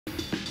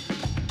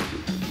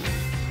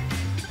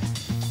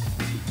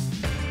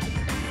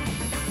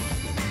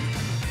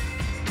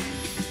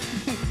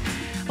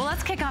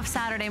kick off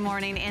Saturday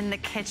morning in the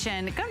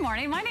kitchen. Good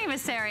morning, my name is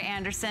Sarah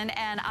Anderson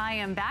and I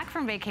am back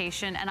from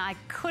vacation and I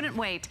couldn't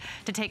wait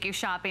to take you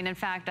shopping. In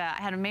fact, I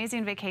had an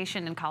amazing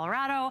vacation in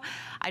Colorado.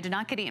 I did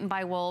not get eaten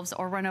by wolves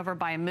or run over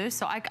by a moose,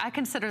 so I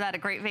consider that a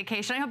great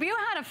vacation. I hope you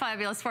had a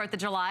fabulous 4th of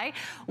July.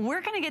 We're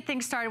gonna get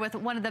things started with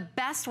one of the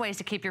best ways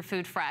to keep your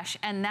food fresh,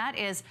 and that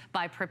is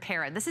by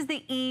Prepara. This is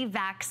the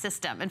evac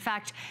system. In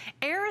fact,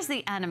 air is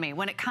the enemy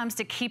when it comes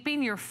to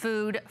keeping your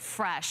food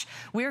fresh.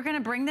 We're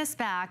gonna bring this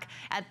back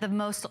at the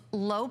most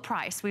low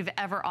price we've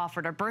ever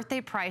offered. Our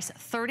birthday price,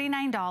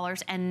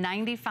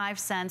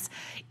 $39.95.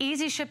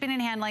 Easy shipping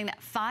and handling,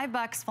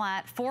 $5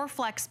 flat, 4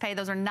 flex pay.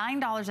 Those are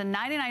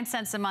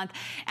 $9.99 a month.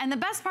 And the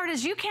best part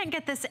is you can't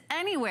get this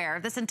anywhere,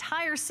 this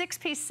entire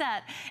 6-piece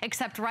set,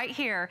 except right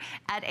here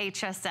at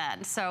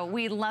HSN. So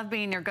we love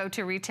being your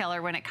go-to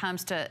retailer when it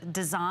comes to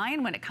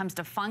design, when it comes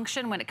to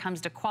function, when it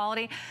comes to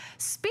quality.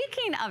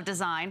 Speaking of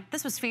design,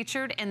 this was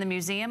featured in the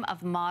Museum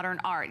of Modern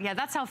Art. Yeah,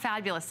 that's how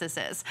fabulous this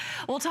is.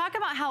 We'll talk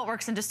about how it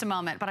works in just a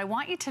moment, but I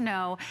want you to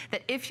know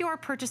that if you are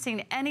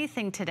purchasing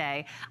anything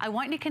today, I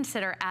want you to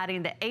consider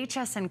adding the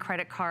HSN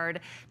credit card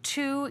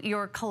to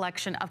your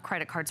collection of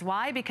credit cards.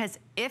 Why? Because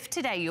if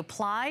today you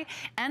apply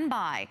and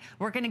buy,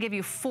 we're gonna give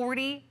you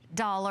 $40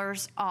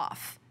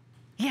 off.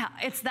 Yeah,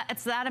 it's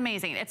that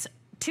amazing. It's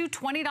 2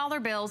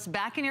 $20 bills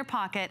back in your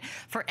pocket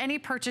for any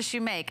purchase you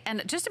make.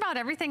 And just about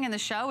everything in the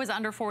show is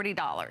under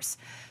 $40.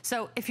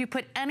 So if you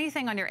put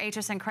anything on your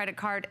HSN credit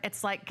card,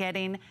 it's like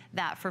getting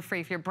that for free.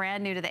 If you're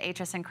brand new to the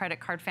HSN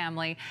credit card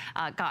family,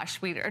 gosh,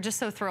 we are just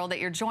so thrilled that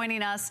you're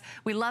joining us.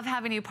 We love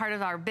having you part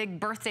of our big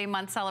birthday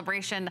month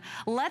celebration.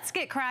 Let's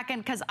get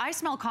cracking, because I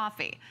smell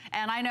coffee.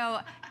 And I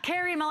know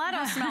Carrie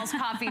Mileto smells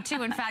coffee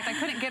too. In fact, I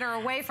couldn't get her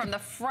away from the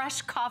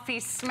fresh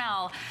coffee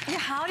smell.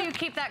 How do you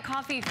keep that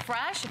coffee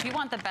fresh? If you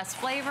want the best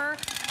flavor,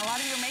 a lot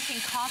of you are making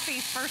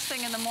coffee first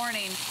thing in the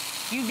morning.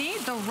 You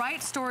need the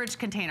right storage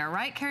container,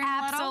 right, Carrie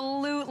Mileto?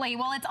 Absolutely.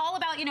 Well, it's all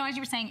about, you know, as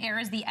you were saying, air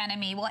is the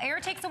enemy. Well, air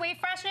takes away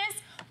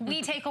freshness.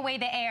 We take away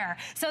the air.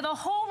 So the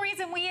whole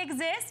reason we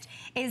exist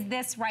is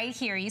this right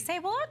here. You say,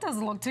 well, it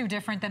doesn't look too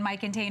different than my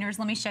containers.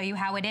 Let me show you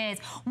how it is.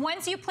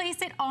 Once you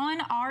place it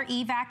on our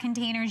evac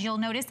containers, you'll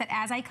notice that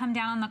as I come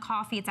down on the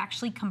coffee, it's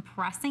actually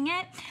compressing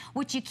it.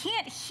 What you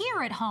can't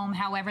hear at home,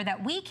 however,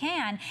 that we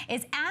can,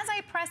 is as I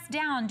press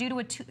down due to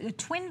a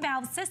twin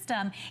valve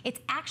system,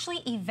 it's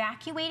actually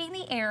evacuating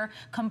the air,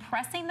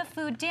 compressing the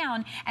food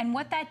down, and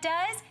what that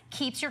does,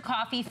 keeps your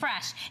coffee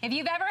fresh. If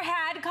you've ever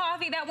had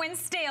coffee that went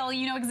stale,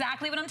 you know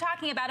exactly what I'm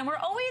talking about. And we're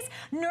always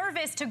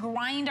nervous to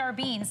grind our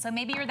beans. So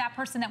maybe you're that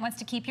person that wants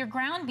to keep your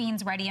ground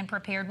beans ready and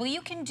prepared. Well,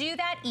 you can do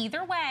that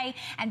either way.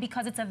 And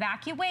because it's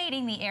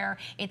evacuating the air,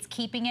 it's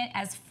keeping it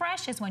as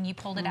fresh as when you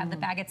pulled it out of the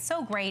bag. It's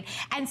so great.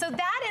 And so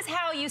that is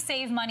how you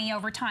save money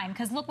over time,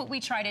 because look what we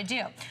try to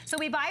do. So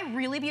we buy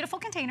really beautiful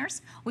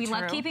containers. We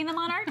love keeping them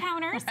on our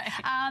counters.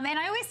 And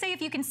I always say,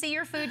 if you can see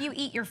your food, you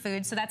eat your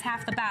food. So that's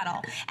half the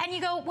battle. And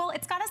you go, well,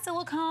 it's got a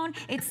silicone,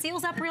 it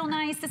seals up real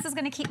nice, this is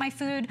gonna keep my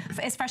food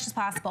as fresh as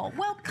possible.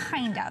 Well,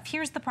 kind of.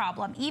 Here's the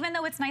problem. Even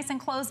though it's nice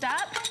and closed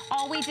up,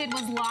 all we did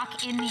was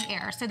lock in the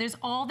air. So there's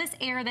all this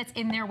air that's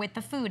in there with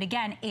the food.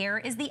 Again, air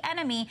is the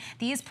enemy.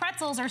 These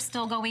pretzels are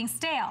still going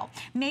stale.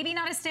 Maybe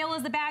not as stale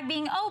as the bag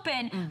being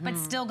open, but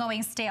still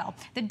going stale.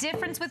 The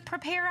difference with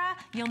Prepara,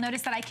 you'll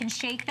notice that I can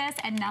shake this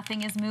and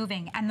nothing is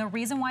moving. And the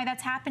reason why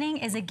that's happening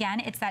is,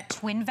 again, it's that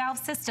twin valve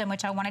system,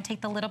 which I wanna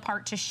take the lid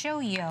apart to show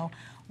you.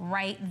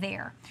 Right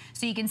there.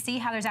 So you can see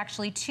how there's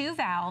actually 2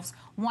 valves.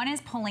 One is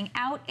pulling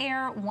out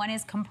air, one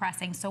is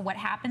compressing. So what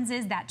happens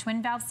is that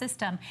twin valve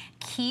system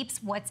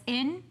keeps what's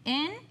in,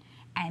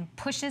 and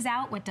pushes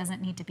out what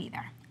doesn't need to be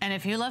there. And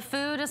if you love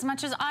food as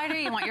much as I do,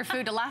 you want your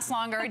food to last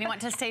longer and you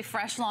want to stay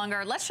fresh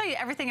longer, let's show you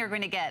everything you're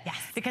going to get. Yes.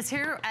 Because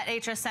here at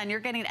HSN, you're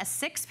getting a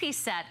 6-piece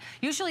set.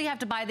 Usually you have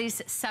to buy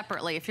these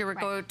separately. If you were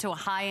to go to a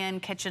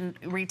high-end kitchen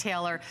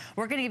retailer,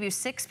 we're going to give you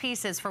 6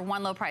 pieces for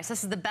one low price.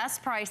 This is the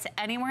best price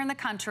anywhere in the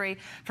country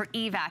for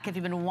evac. If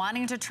you've been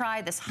wanting to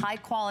try this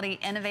high-quality,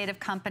 innovative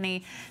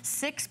company,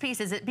 6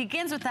 pieces. It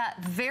begins with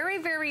that very,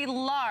 very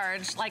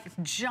large, like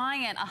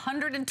giant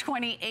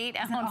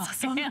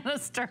 128-ounce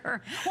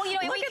canister. Well, you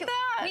know, look at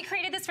that. We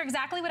created this for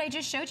exactly what I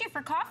just showed you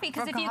for coffee,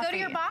 because if you go to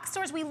your box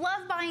stores, we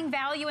love buying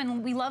value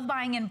and we love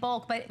buying in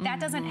bulk, but that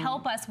doesn't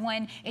help us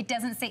when it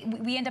doesn't say,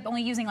 we end up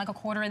only using like a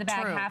quarter of the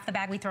bag, half the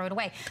bag, we throw it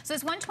away. So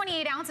this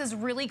 128 ounce is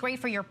really great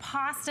for your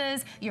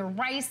pastas, your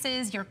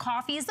rices, your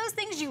coffees, those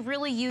things you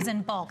really use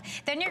in bulk.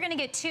 Then you're gonna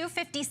get 2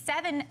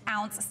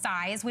 57-ounce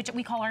size, which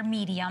we call our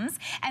mediums.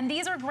 And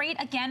these are great,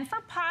 again, for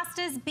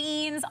pastas,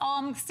 beans,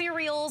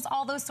 cereals,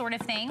 all those sort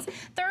of things.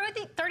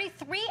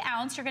 33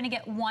 ounce, you're gonna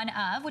get 1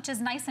 of, which is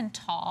nice and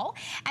tall. tall.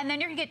 And then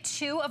you're gonna get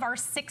 2 of our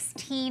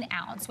 16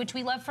 ounce, which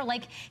we love for,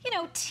 like, you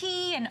know,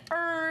 tea and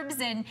herbs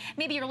and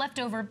maybe your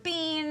leftover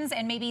beans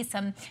and maybe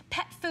some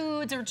pet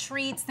foods or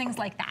treats, things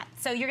like that.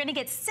 So you're gonna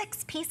get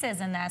 6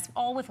 pieces in this,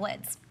 all with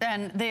lids.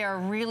 And they are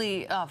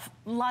really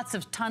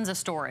tons of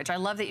storage. I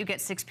love that you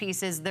get 6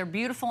 pieces. They're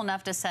beautiful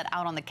enough to set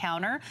out on the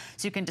counter,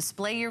 so you can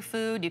display your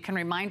food. You can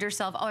remind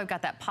yourself, oh, I've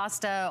got that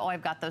pasta. Oh,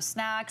 I've got those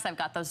snacks. I've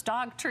got those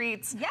dog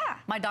treats. Yeah.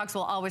 My dogs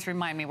will always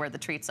remind me where the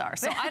treats are,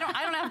 so I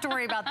don't have to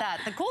worry about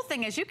that. The cool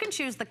thing is you can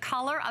choose the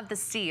color of the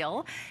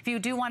seal. If you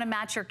do want to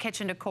match your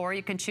kitchen decor,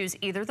 you can choose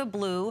either the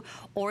blue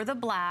or the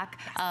black.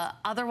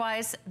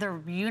 Otherwise,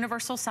 they're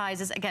universal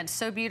sizes. Again,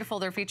 so beautiful.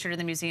 They're featured in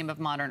the Museum of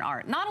Modern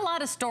Art. Not a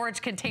lot of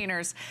storage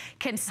containers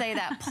can say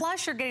that.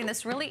 Plus, you're getting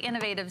this really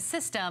innovative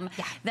system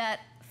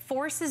that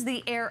forces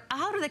the air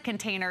out of the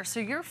container so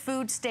your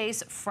food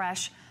stays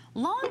fresh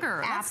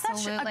longer.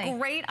 Absolutely. That's such a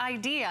great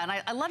idea. And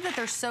I love that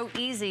they're so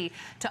easy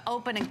to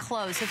open and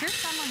close. So if you're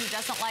someone who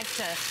doesn't like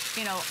to,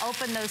 you know,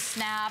 open those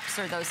snaps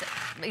or those,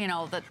 you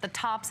know, the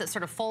tops that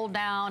sort of fold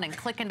down and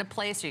click into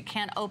place so you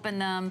can't open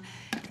them,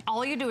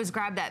 all you do is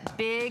grab that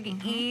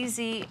big,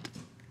 easy,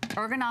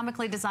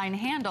 ergonomically designed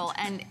handle,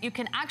 and you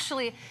can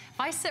actually, if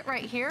I sit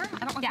right here,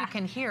 I don't know if you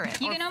can hear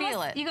it or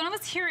feel it. You can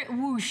almost hear it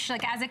whoosh,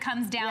 like as it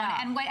comes down.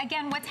 And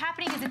again, what's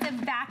happening is it's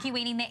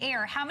evacuating the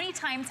air. How many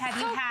times have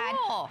you had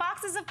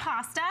boxes of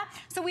pasta?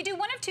 So we do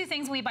one of 2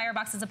 things when we buy our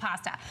boxes of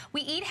pasta.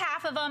 We eat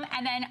half of them,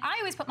 and then I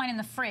always put mine in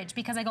the fridge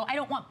because I go, I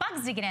don't want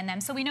bugs to get in them.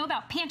 So we know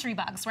about pantry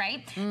bugs,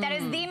 right? That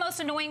is the most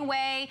annoying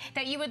way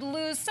that you would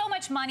lose so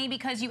much money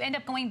because you end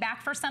up going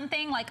back for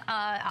something like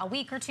a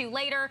week or 2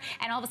 later,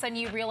 and all of a sudden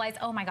you realize,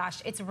 oh my gosh,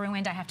 it's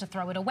ruined, I have to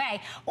throw it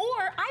away.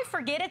 Or I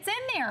forget it's in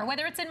there,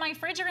 whether it's in my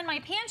fridge or in my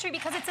pantry,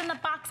 because it's in the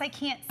box, I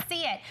can't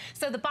see it.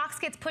 So the box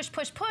gets pushed,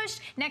 pushed,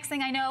 pushed. Next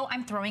thing I know,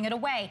 I'm throwing it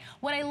away.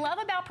 What I love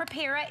about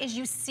Prepara is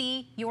you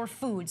see your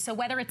food. So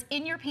whether it's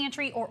in your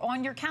pantry or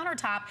on your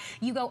countertop,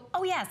 you go,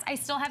 oh yes, I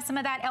still have some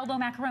of that elbow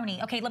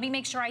macaroni. Okay, let me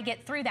make sure I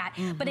get through that.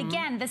 But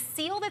again, the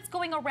seal that's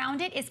going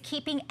around it is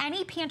keeping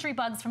any pantry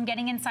bugs from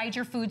getting inside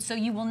your food, so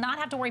you will not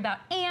have to worry about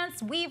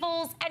ants,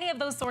 weevils, any of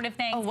those sort of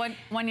things. Oh,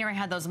 one year I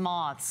had those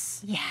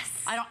moths. Yes.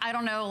 I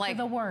don't know, like,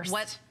 the worst.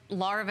 What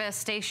larva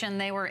station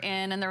they were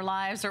in their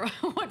lives, or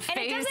what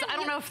phase. I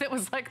don't know if it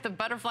was like the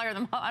butterfly or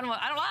the moth. I don't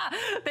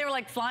know. They were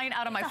like flying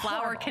out of my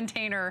flour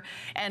container,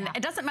 and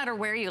it doesn't matter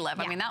where you live.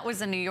 I mean, that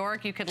was in New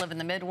York. You could live in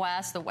the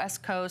Midwest, the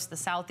West Coast, the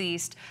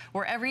Southeast,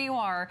 wherever you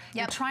are.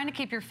 You're trying to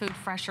keep your food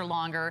fresher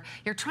longer.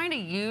 You're trying to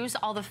use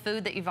all the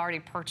food that you've already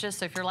purchased.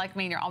 So if you're like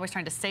me and you're always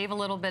trying to save a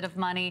little bit of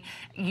money,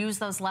 use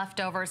those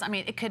leftovers. I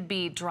mean, it could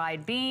be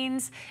dried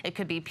beans, it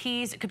could be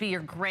peas, it could be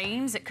your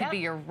grains, it could be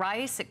your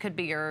rice, it could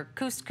be your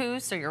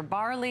couscous or your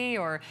barley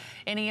or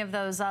any of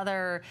those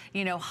other,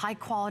 you know, high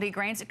quality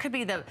grains. It could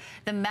be the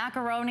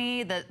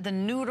macaroni, the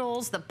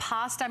noodles, the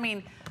pasta. I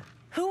mean,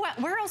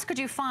 where else could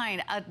you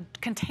find a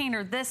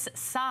container this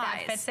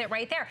size? That fits it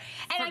right there.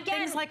 And for again,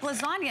 things like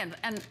lasagna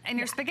and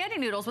your spaghetti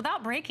noodles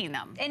without breaking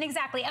them. And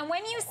exactly. And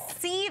when you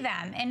see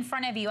them in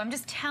front of you, I'm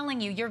just telling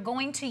you, you're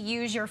going to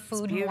use your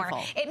food more.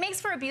 It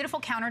makes for a beautiful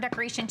counter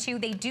decoration too.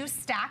 They do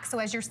stack. So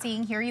as you're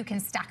seeing here, you can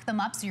stack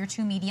them up so your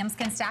 2 mediums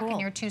can stack and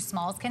your 2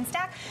 smalls can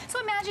stack. So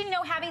imagine, you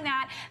know, having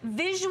that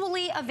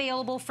visually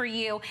available for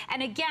you.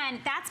 And again,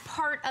 that's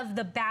part of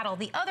the battle.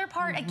 The other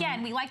part,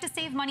 again, we like to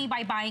save money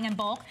by buying in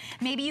bulk.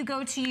 Maybe you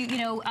go to, you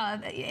know,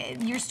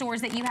 your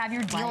stores that you have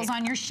your deals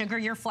on your sugar,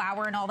 your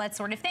flour, and all that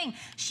sort of thing.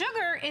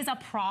 Sugar is a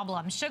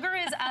problem. Sugar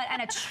is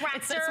an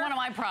attractor. It's one of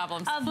my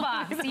problems. Of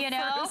bugs, you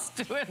know.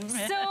 To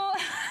admit. So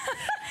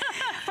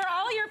for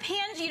all your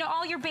you know,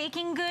 all your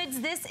baking goods,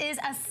 this is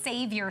a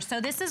savior.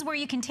 So this is where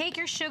you can take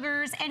your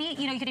sugars,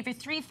 you know, you could have your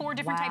 3, 4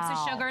 different types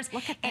of sugars.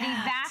 Look at it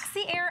that. evacs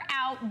the air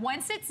out.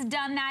 Once it's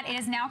done that, it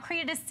has now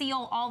created a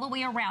seal all the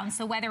way around.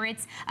 So whether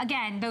it's,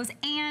 again, those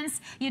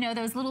ants, you know,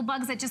 those little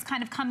bugs that just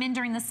kind of come in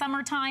during the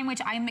summertime,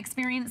 which I'm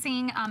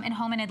experiencing at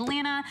home in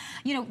Atlanta,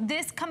 you know,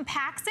 this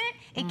compacts it.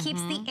 It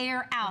keeps the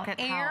air out.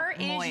 Air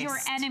is your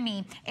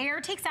enemy.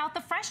 Air takes out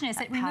the freshness.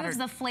 It removes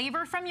the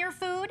flavor from your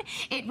food.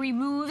 It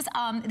removes,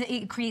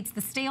 it creates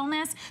the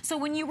staleness. So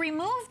when you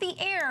remove the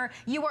air,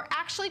 you are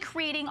actually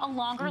creating a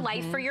longer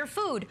life for your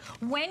food.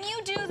 When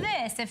you do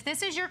this, if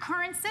this is your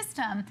current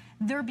system,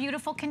 they're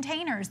beautiful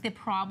containers. The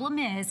problem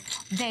is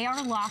they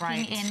are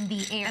locking in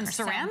the air. And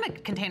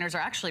ceramic containers are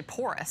actually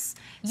porous,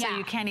 so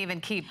you can't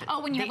even keep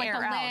when you the have air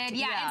like the out.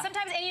 lid. And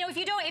sometimes, and you know,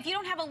 if you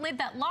don't have a lid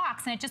that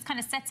locks and it just kind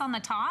of sets on the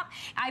top,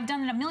 I've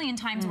done it a million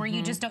times where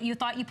you just don't, you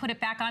thought you put it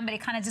back on, but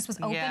it kind of just was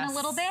open a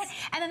little bit,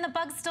 and then the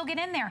bugs still get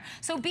in there.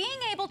 So being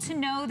able to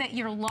know that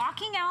you're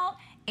locking out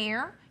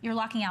air, you're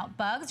locking out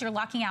bugs, you're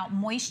locking out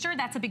moisture.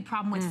 That's a big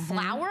problem with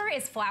flour,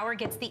 is flour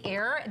gets the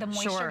air, the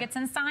moisture gets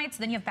inside, so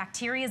then you have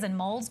bacteria and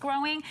molds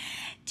growing.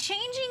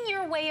 Changing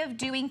your way of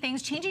doing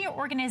things, changing your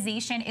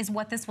organization is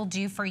what this will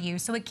do for you.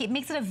 So it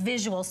makes it a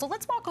visual. So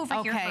let's walk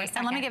over here for a second.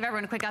 And let me give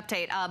everyone a quick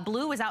update.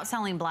 Blue is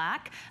outselling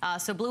black,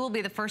 so blue will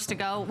be the first to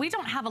go. We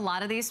don't have a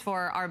lot of these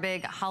for our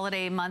big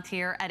holiday month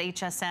here at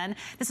HSN.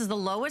 This is the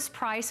lowest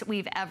price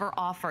we've ever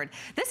offered.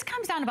 This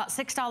comes down to about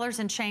 $6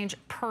 and change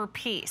per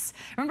piece.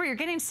 Remember, you're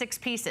getting 6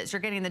 pieces.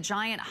 You're getting the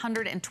giant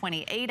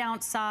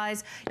 128-ounce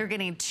size. You're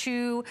getting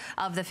 2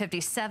 of the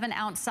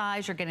 57-ounce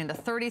size. You're getting the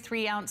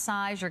 33-ounce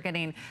size. You're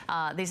getting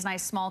these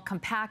nice small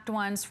compact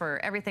ones for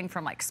everything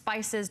from like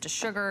spices to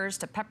sugars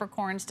to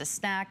peppercorns to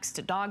snacks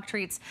to dog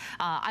treats.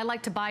 I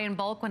like to buy in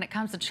bulk when it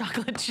comes to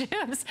chocolate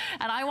chips,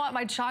 and I want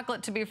my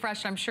chocolate to be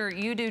fresh. I'm sure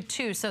you do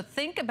too. So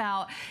think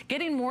about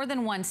getting more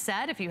than one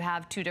set if you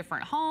have 2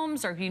 different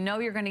homes, or if you know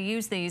you're going to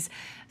use these.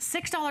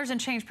 $6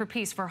 and change per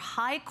piece for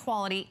high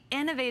quality,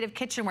 innovative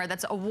kitchenware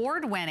that's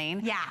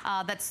award-winning.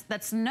 Yeah.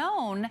 That's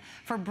known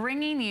for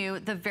bringing you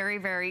the very,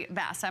 very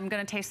best. I'm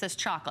going to taste this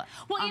chocolate.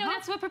 Well, you know,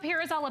 that's what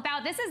Prepare is all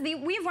about. This is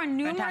we've won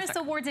numerous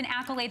awards and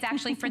accolades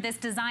actually for this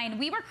design.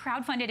 We were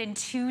crowdfunded in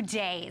 2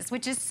 days,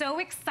 which is so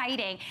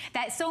exciting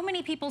that so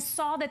many people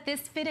saw that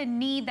this fit a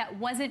need that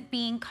wasn't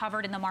being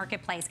covered in the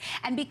marketplace.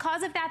 And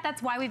because of that,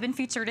 that's why we've been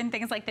featured in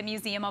things like the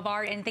Museum of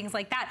Art and things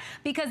like that.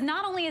 Because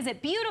not only is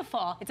it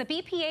beautiful, it's a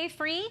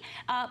BPA-free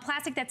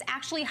plastic that's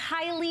actually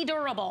highly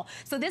durable.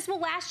 So this will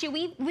last you,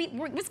 it's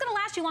going to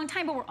last you a long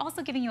time, but we're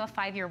also giving you a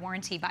 5-year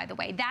warranty, by the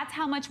way. That's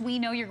how much we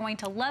know you're going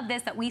to love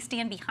this, that we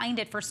stand behind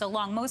it for so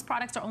long. Most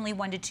products are only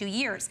 1 to 2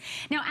 years.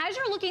 Now, as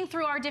you're looking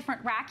through our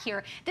different rack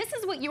here, this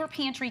is what your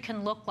pantry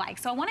can look like.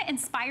 So I want to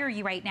inspire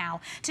you right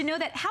now to know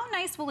that how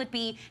nice will it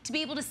be to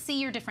be able to see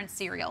your different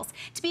cereals,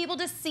 to be able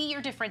to see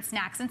your different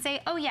snacks and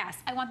say, oh yes,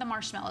 I want the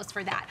marshmallows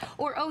for that.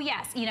 Or, oh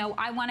yes, you know,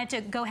 I wanted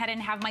to go ahead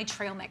and have my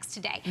trail mix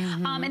today.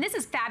 And this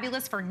is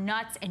fabulous for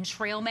nuts and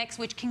trail mix,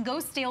 which can go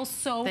stale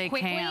so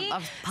quickly.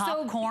 Of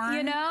popcorn. So,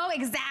 you know,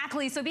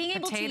 exactly. So being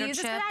able to use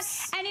chips.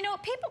 this for that. And you know,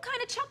 people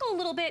kind of chuckle a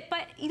little bit,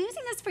 but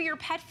using this for your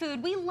pet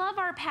food, we love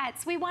our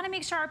pets. We want to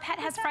make sure our pet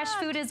has fresh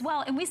food as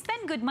well. And we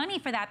spend good money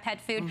for that pet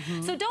food.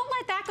 So don't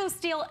let that go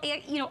stale,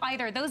 you know,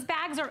 either. Those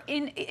bags are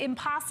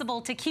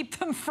impossible to keep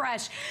them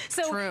fresh.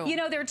 So, you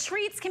know, their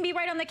treats can be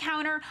right on the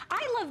counter.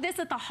 I love this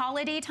at the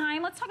holiday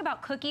time. Let's talk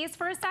about cookies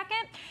for a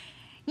second.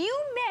 You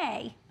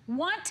may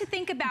want to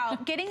think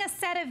about getting a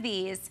set of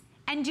these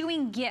and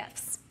doing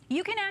gifts.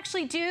 You can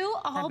actually do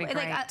a whole,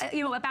 like,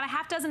 you know, about a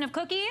half dozen of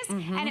cookies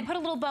and put a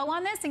little bow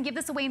on this and give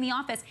this away in the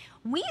office.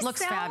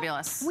 Looks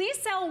fabulous. We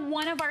sell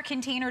one of our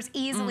containers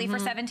easily for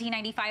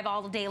 $17.95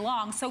 all day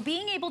long. So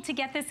being able to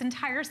get this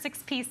entire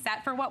 6-piece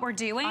set for what we're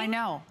doing, I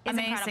know, is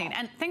amazing. incredible.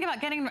 And think about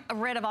getting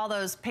rid of all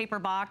those paper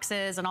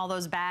boxes and all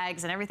those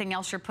bags and everything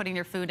else you're putting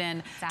your food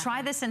in.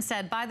 Try this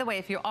instead. By the way,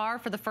 if you are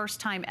for the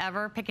first time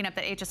ever picking up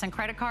the HSN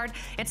credit card,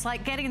 it's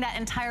like getting that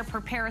entire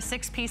Prepare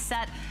 6-piece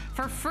set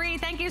for free.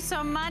 Thank you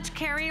so much,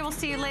 Carrie. We'll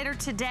see you later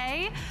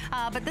today.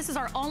 But this is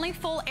our only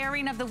full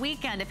airing of the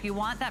weekend. If you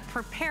want that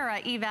Prepare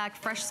Evac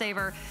Fresh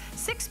Saver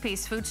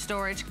 6-piece food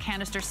storage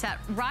canister set,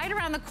 right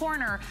around the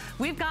corner,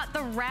 we've got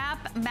the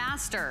Wrap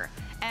Master.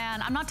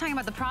 And I'm not talking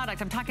about the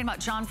product, I'm talking about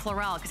John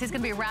Florell, because he's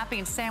gonna be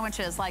wrapping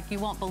sandwiches like you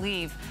won't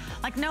believe.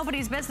 Like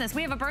nobody's business.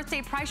 We have a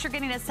birthday price, you're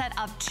getting a set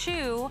of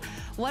 2.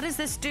 What does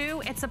this do?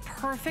 It's a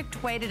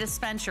perfect way to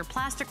dispense your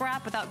plastic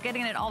wrap without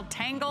getting it all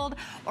tangled,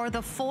 or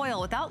the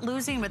foil without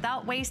losing,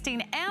 without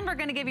wasting. And we're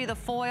gonna give you the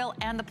foil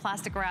and the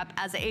plastic wrap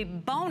as a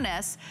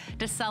bonus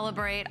to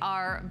celebrate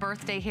our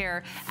birthday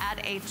here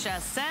at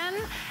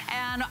HSN.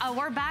 And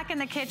we're back in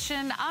the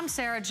kitchen. I'm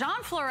Sarah,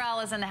 John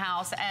Florell is in the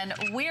house, and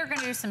we are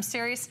gonna do some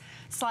serious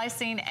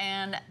slicing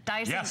and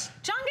dicing. Yes.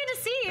 John, good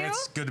to see you.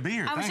 It's good to be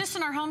here. I was just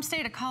in our home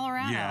state of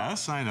Colorado.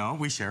 Yes, I know.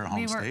 We share a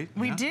home state.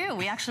 We do.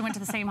 We actually went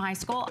to the same high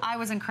school. I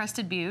was in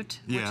Crested Butte,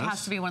 which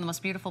has to be one of the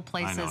most beautiful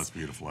places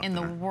in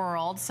the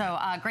world. So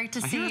great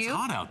to see you. I hear it's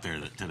hot out there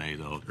today,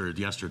 though, or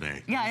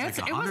yesterday. Yeah, it was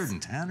like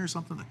 110 or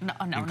something. No,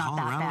 in not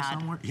Colorado that bad.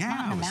 Somewhere. Yeah,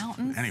 not in the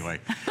mountains. Anyway,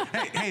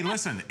 hey,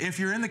 listen. If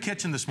you're in the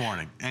kitchen this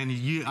morning, and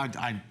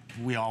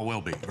we all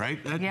will be, right?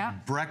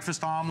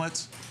 Breakfast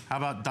omelets. How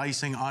about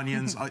dicing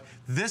onions?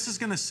 This is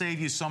going to save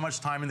you so much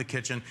time in the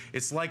kitchen.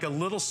 It's like a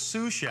little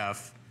sous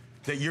chef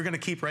that you're going to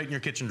keep right in your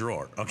kitchen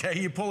drawer, okay?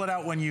 You pull it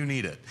out when you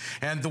need it.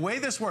 And the way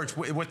this works,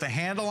 with the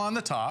handle on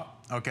the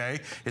top, okay,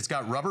 it's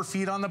got rubber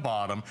feet on the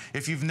bottom.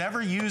 If you've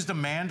never used a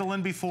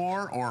mandolin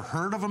before or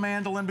heard of a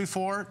mandolin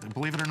before,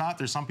 believe it or not,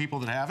 there's some people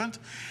that haven't,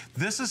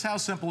 this is how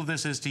simple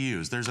this is to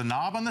use. There's a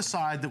knob on the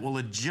side that will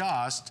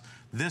adjust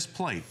this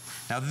plate.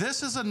 Now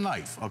this is a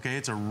knife, okay?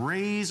 It's a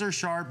razor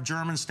sharp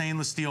German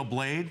stainless steel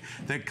blade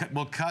that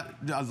will cut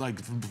like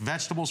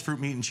vegetables, fruit,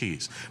 meat, and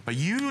cheese. But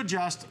you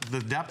adjust the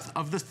depth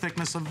of the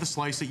thickness of the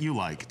slice that you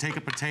like. Take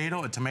a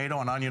potato, a tomato,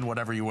 an onion,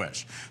 whatever you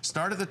wish.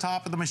 Start at the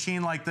top of the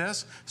machine like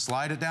this,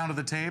 slide it down to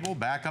the table,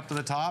 back up to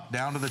the top,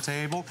 down to the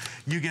table.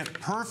 You get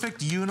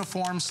perfect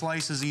uniform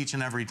slices each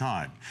and every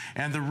time.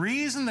 And the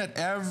reason that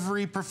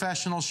every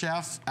professional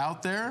chef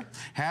out there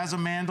has a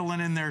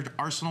mandolin in their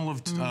arsenal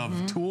of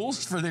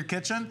tools for their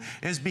kitchen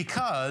is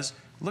because,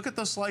 look at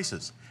those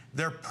slices.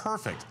 They're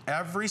perfect.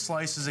 Every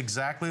slice is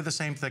exactly the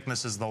same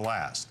thickness as the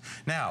last.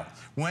 Now,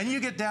 when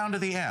you get down to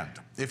the end,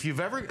 if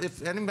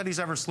anybody's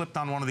ever slipped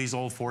on one of these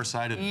old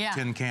four-sided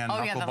tin can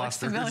knuckle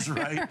busters,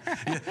 right?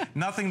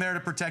 Nothing there to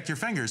protect your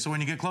fingers. So when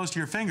you get close to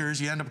your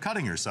fingers, you end up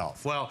cutting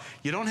yourself. Well,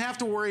 you don't have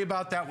to worry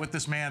about that with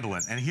this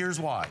mandolin, and here's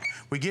why.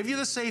 We give you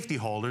the safety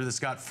holder that's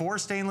got 4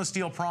 stainless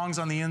steel prongs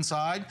on the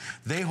inside.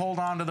 They hold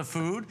on to the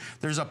food.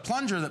 There's a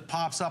plunger that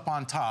pops up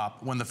on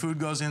top when the food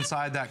goes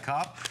inside that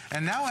cup.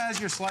 And now as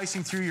you're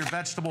slicing through your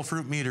vegetable,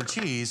 fruit, meat, or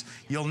cheese,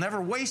 you'll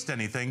never waste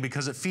anything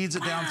because it feeds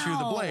it down through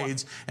the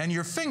blades, and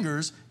your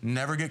fingers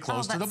never get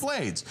close to the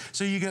blades.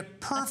 So you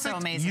get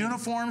perfect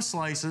uniform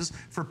slices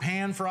for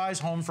pan fries,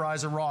 home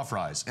fries, or raw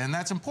fries. And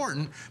that's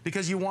important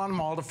because you want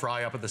them all to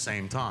fry up at the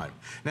same time.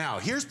 Now,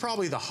 here's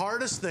probably the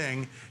hardest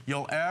thing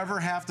you'll ever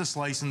have to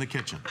slice in the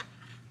kitchen,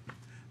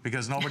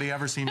 because nobody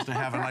ever seems to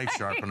have a knife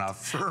sharp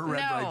enough for a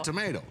red ripe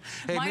tomato.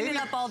 Hey, mine end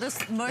up all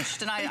just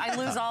mushed, and I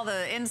lose all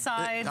the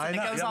insides, and it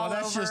goes all over.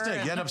 That's just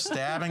it. You end up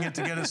stabbing it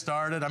to get it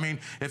started. I mean,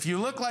 if you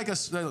look like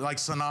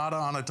Sonata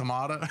on a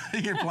tomato,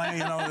 you're playing,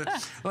 you know.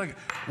 Look,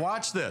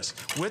 watch this.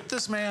 With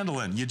this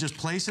mandolin, you just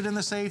place it in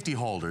the safety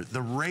holder.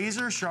 The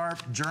razor sharp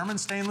German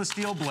stainless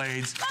steel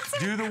blades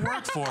do the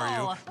work for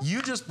you.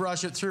 You just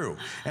brush it through.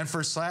 And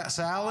for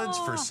salads,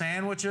 for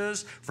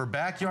sandwiches, for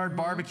backyard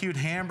barbecued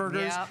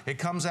hamburgers, it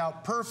comes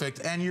out perfect.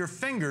 And your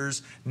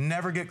fingers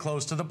never get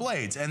close to the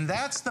blades. And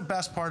that's the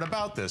best part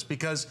about this,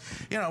 because,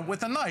 you know,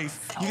 with a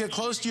knife, you get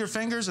close to your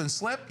fingers and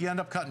slip, you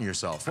end up cutting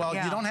yourself. Well,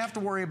 you don't have to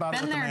worry about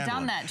it with the mandolin. Been there,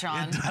 done that,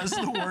 John. It does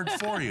the work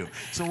for you.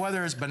 So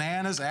whether it's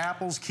bananas,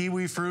 apples,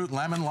 kiwi fruit,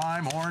 lemon,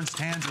 lime, orange,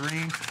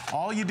 tangerine,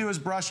 all you do is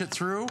brush it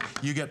through,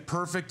 you get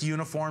perfect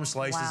uniform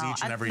slices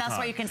each and every time. That's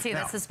why you can see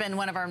this has been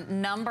one of our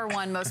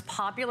 #1 most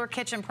popular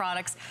kitchen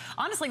products,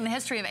 honestly, in the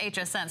history of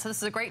HSN. So this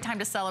is a great time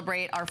to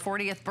celebrate our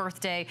 40th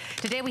birthday.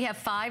 Today we have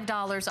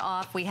 $5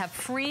 off. We have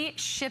free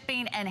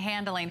shipping and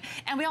handling.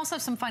 And we also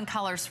have some fun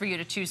colors for you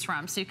to choose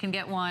from. So you can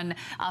get one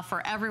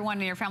for everyone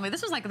in your family.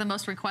 This was like the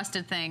most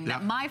requested thing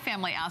that my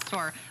family asked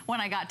for when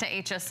I got to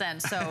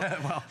HSN.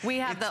 So we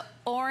have the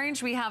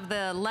orange, we have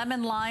the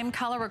lemon lime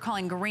color we're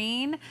calling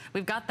green.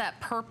 We've got that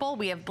purple,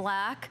 we have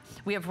black,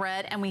 we have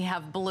red, and we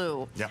have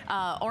blue.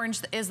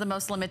 Orange is the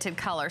most limited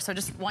color. So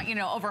just want you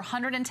to know, over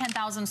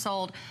 110,000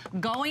 sold,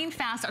 going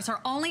fast. It's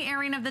our only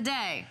airing of the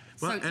day.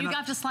 So you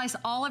have to slice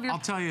all of your,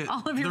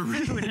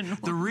 food.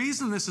 The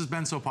reason this has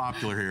been so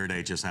popular here at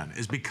HSN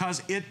is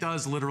because it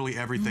does literally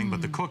everything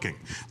but the cooking.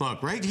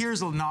 Look, right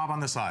here's a knob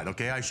on the side,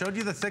 okay? I showed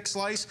you the thick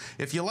slice.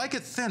 If you like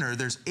it thinner,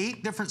 there's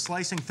 8 different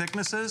slicing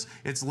thicknesses.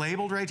 It's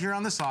labeled right here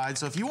on the side.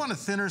 So if you want a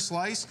thinner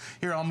slice,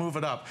 here, I'll move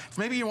it up.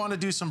 Maybe you want to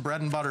do some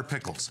bread and butter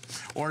pickles,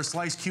 or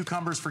slice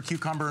cucumbers for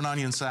cucumber and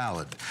onion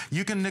salad.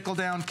 You can nickel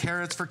down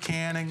carrots for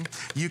canning.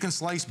 You can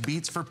slice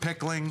beets for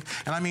pickling.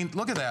 And I mean,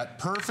 look at that,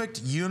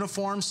 perfect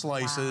uniform slices.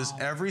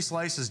 Every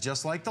slice is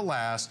just like the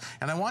last.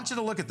 And I want you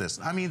to look at this.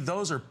 I mean,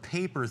 those are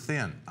paper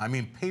thin. I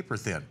mean, paper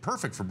thin.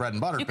 Perfect for bread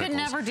and butter pickles. You could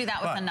never do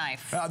that with a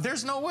knife.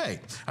 There's no way.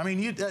 I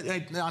mean,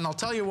 and I'll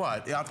tell you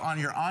what, on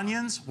your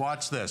onions,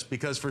 watch this.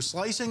 Because for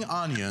slicing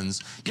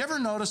onions, you ever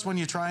notice when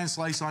you try and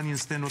slice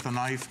onions thin with a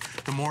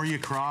knife, the more you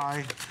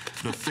cry,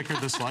 the thicker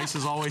the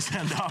slices always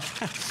end up?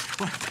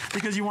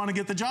 Because you want to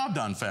get the job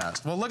done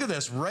fast. Well, look at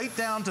this. Right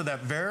down to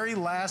that very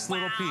last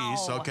little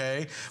piece,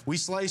 okay? We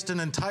sliced an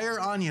entire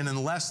onion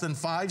in less than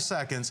 5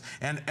 seconds,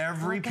 and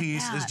every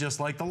piece is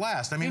just like the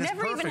last. I mean, it's perfect for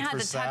salads, you never even had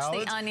to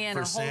touch the onion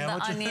or hold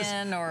the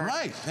onion or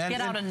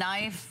get out a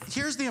knife.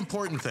 Here's the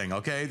important thing,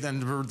 okay? Then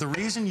the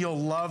reason you'll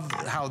love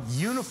how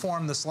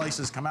uniform the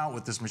slices come out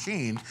with this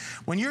machine,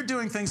 when you're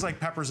doing things like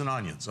peppers and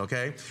onions,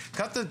 okay?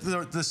 Cut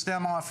the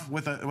stem off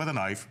with a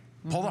knife.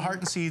 Pull the heart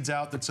and seeds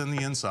out that's in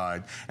the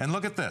inside, and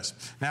look at this.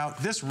 Now,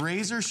 this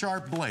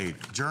razor-sharp blade,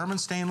 German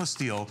stainless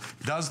steel,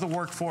 does the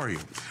work for you.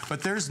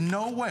 But there's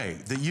no way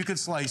that you could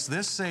slice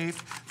this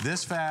safe,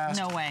 this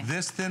fast,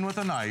 this thin with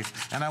a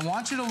knife. And I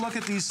want you to look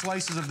at these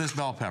slices of this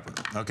bell pepper,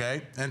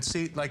 okay? And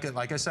see,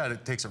 like I said,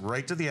 it takes it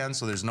right to the end,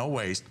 so there's no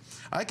waste.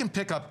 I can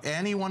pick up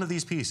any one of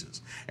these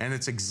pieces, and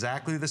it's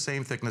exactly the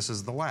same thickness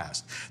as the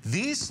last.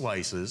 These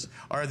slices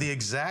are the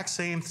exact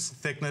same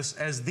thickness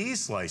as these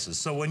slices.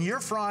 So when you're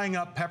frying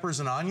up peppers peppers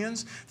and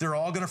onions, they're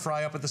all going to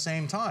fry up at the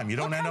same time. You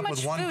don't end up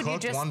with one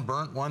cooked, one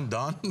burnt, one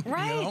done.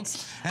 Right. You know?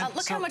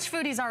 Look how much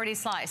food he's already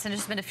sliced, and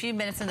it's been a few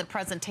minutes in the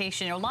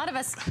presentation. You know, a lot of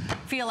us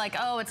feel like,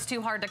 oh, it's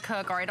too hard to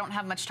cook, or I don't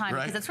have much time,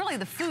 because it's really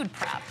the food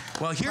prep,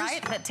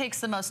 right, that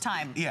takes the most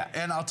time. Yeah,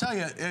 and I'll tell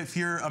you, if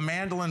you're a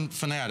mandolin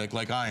fanatic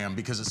like I am,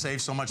 because it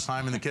saves so much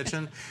time in the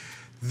kitchen,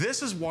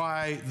 this is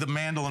why the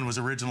mandolin was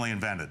originally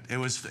invented. It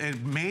was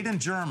made in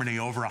Germany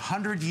over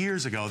 100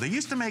 years ago. They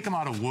used to make them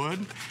out of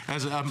wood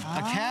as a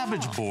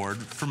cabbage board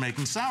for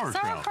making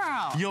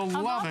sauerkraut. You'll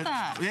love it.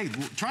 Hey,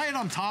 try it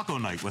on taco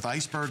night with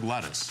iceberg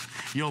lettuce.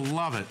 You'll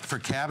love it for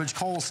cabbage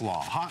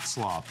coleslaw, hot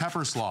slaw,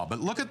 pepper slaw. But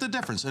look at the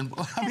difference. And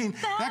I mean,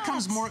 that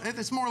comes more,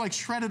 it's more like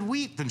shredded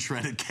wheat than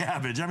shredded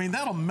cabbage. I mean,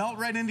 that'll melt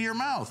right into your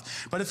mouth.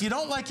 But if you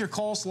don't like your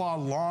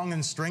coleslaw long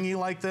and stringy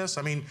like this,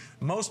 I mean,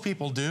 most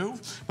people do.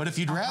 But if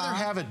you'd rather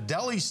have it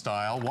deli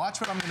style, watch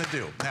what I'm going to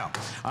do. Now,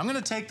 I'm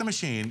going to take the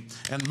machine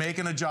and make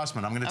an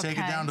adjustment. I'm going to take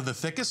it down to the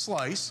thickest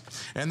slice,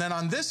 and then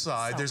on this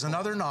side, there's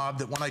another knob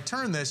that when I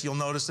turn this, you'll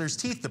notice there's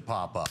teeth that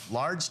pop up.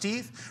 Large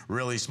teeth,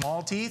 really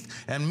small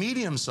teeth, and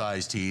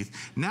medium-sized teeth.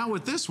 Now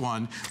with this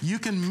one, you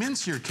can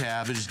mince your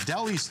cabbage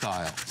deli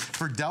style.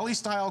 For deli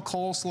style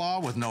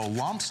coleslaw with no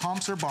lumps,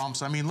 humps, or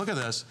bumps, I mean, look at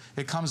this.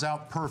 It comes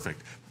out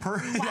perfect. I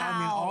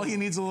mean, all you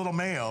need is a little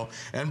mayo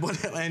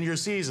and your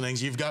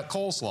seasonings. You've got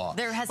coleslaw.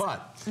 There has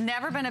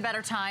never been a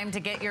better time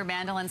to get your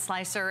mandolin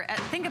slicer.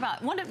 Think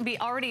about, wouldn't it be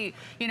already,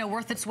 you know,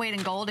 worth its weight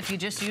in gold if you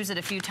just use it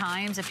a few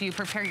times, if you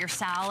prepare your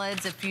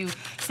salads, if you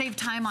save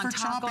time on taco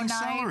night? For chopping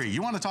celery.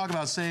 You want to talk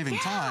about saving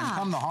time.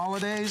 Come the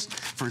holidays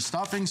for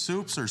stuffing,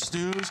 soups, or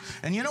stews.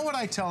 And you know what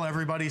I tell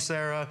everybody,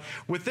 Sarah?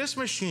 With this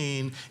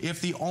machine, if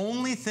the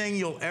only thing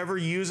you'll ever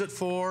use it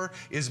for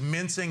is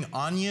mincing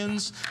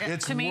onions,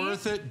 it's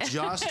worth it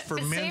just for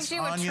minced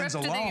onions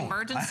alone. To the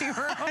emergency room.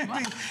 I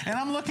mean, and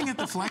I'm looking at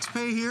the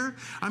FlexPay here.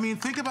 I mean,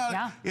 think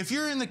about if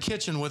you're in the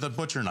kitchen with a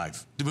butcher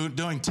knife,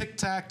 doing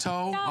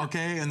tic-tac-toe,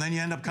 okay, and then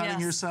you end up cutting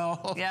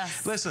yourself.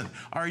 Listen,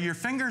 are your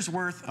fingers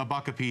worth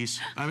 $1 a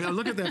piece? I mean,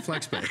 look at that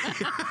FlexPay.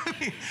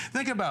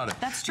 Think about it.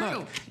 That's true.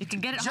 Look, you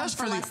can get it home just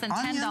for less than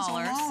 $10.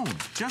 Alone,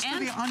 just for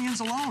the onions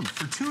alone,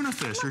 for tuna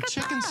fish or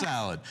chicken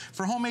salad,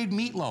 for homemade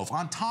meatloaf,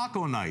 on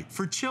taco night,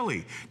 for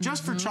chili,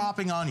 just for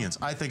chopping onions.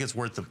 I think it's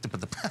worth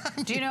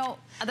the Do you know,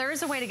 there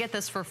is a way to get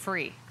this for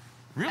free.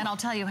 Really? And I'll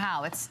tell you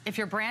how. It's if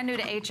you're brand new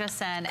to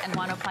HSN and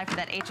want to apply for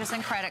that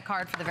HSN credit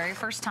card for the very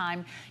first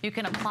time, you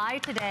can apply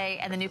today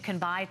and then you can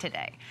buy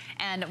today.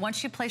 And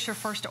once you place your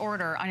first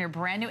order on your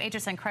brand new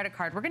HSN credit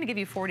card, we're going to give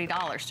you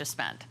 $40 to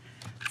spend.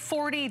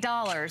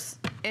 $40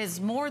 is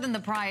more than the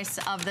price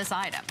of this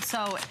item.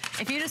 So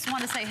if you just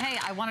want to say, hey,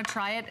 I want to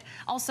try it.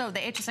 Also, the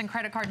HSN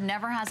credit card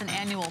never has an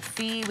annual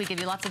fee. We give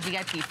you lots of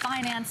VIP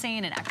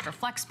financing and extra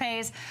flex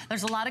pays.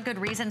 There's a lot of good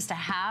reasons to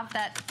have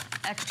that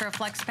extra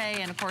flex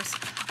pay and, of course,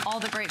 all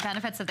the great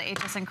benefits of the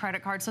HSN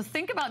credit card. So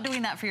think about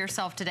doing that for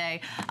yourself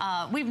today.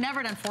 We've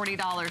never done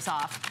 $40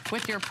 off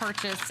with your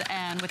purchase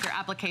and with your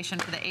application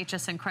for the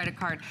HSN credit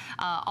card.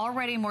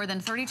 Already more than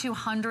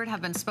 3,200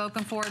 have been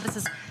spoken for. This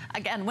is,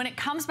 again, when it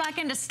comes back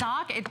into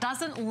stock, it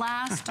doesn't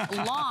last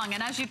long.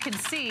 And as you can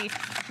see,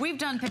 we've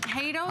done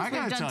potatoes,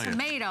 we've done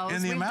tomatoes,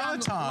 in the amount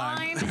of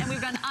time lime, and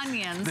we've done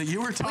onions. That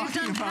you were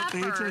talking about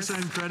peppers. The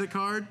HSN credit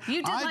card,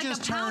 you did I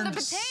just turned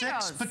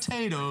 6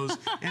 potatoes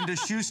into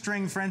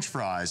shoestring French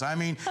fries. I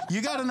mean,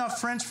 you got enough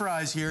French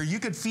fries here, you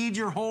could feed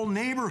your whole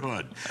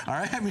neighborhood. All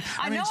right?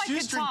 I know I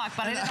could talk,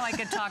 but I didn't know I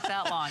could talk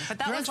that long. But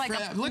that was like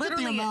look at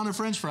the amount of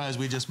French fries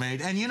we just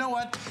made. And you know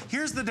what?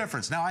 Here's the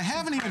difference. Now, I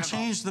haven't even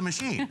changed the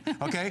machine,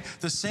 okay?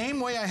 The same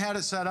way I had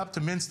it set up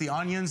to mince the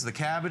onions, the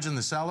cabbage, and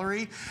the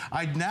celery,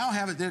 I now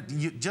have it,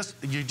 you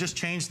just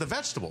change the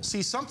vegetables.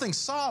 See, something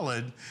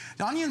solid,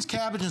 the onions,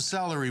 cabbage, and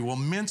celery will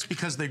mince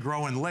because they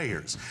grow in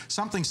layers.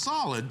 Something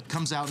solid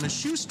comes out in a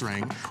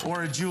shoestring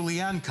or a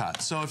julienne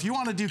cut. So if you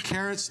want to do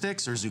carrot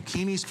sticks or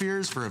zucchini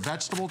spears for a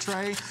vegetable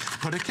tray,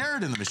 put a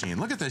carrot in the machine.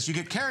 Look at this. You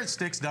get carrot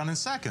sticks done in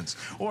seconds.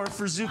 Or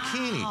for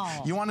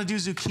zucchini, you want to do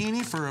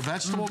zucchini for a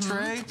vegetable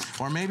tray,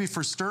 or maybe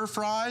for stir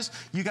fries,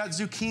 you got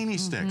zucchini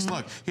sticks.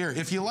 Look, here,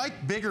 if you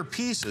like bigger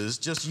pieces,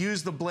 just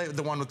use the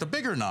one with the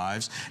bigger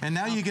knives, and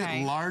now you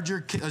get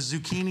larger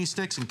zucchini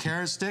sticks and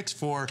carrot sticks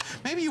for,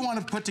 maybe you want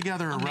to put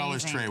together a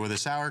relish tray with a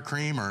sour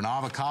cream or an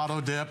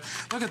avocado dip.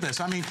 Look at this.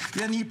 I mean,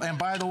 and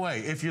by the way,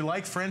 if you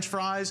like French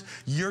fries,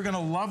 you're going to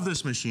love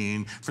this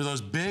machine for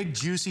those big,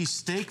 juicy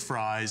steak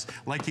fries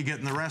like you get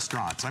in the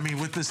restaurants. I mean,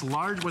 with those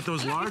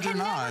larger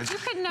knives. You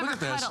could never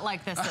cut it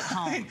like this at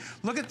home.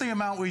 Look at the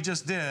amount we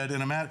just did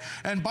in a mat.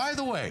 And by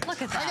the way,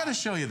 look at that. I got to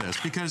show you this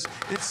because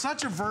it's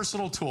such a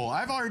versatile tool.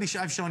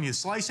 I've shown you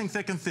slicing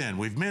thick and thin.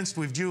 We've minced,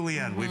 we've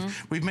julienne,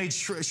 we've made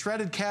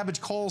shredded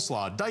cabbage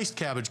coleslaw, diced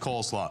cabbage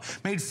coleslaw,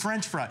 made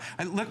French fry.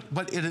 And look,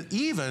 but it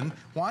even,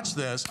 watch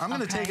this, I'm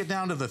going to take it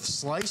down to the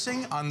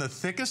slicing on the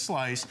thickest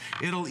slice.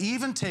 It'll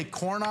even even take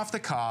corn off the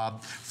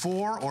cob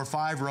 4 or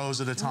 5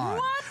 rows at a time.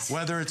 What?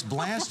 Whether it's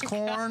blanched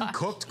corn,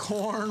 cooked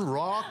corn,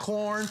 raw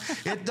corn,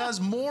 it does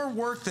more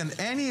work than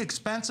any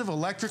expensive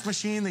electric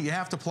machine that you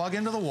have to plug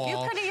into the wall.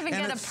 You couldn't even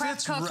get a prep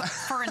cook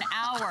for an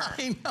hour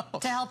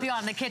to help you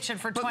out in the kitchen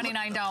for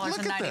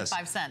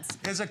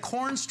 $29.95. As a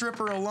corn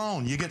stripper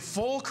alone, you get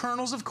full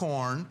kernels of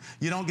corn,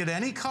 you don't get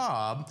any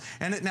cob,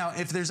 and now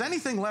if there's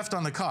anything left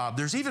on the cob,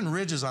 there's even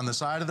ridges on the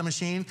side of the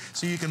machine,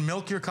 so you can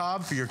milk your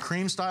cob for your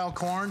cream-style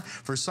corn,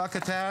 for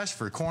succotash,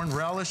 for corn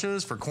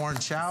relishes, for corn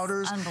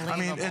chowders. Unbelievable.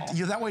 I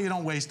mean, that way you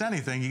don't waste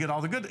anything. You get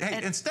all the good.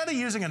 Hey, instead of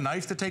using a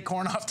knife to take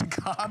corn off the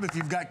cob, if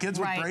you've got kids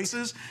with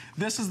braces,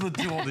 this is the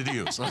tool to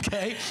use,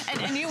 okay?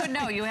 and you would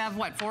know. You have,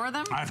 what, 4 of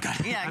them? I've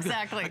got, yeah,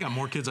 exactly. I got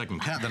more kids I can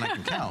count than I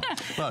can count.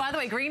 But, by the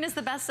way, green is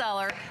the best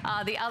seller.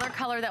 The other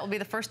color that will be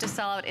the first to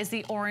sell out is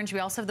the orange. We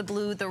also have the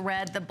blue, the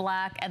red, the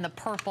black, and the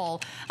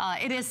purple.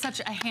 It is such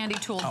a handy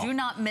tool. Do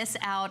not miss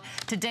out.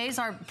 Today's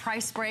our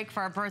price break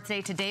for our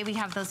birthday. Today we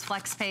have those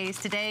flex pays.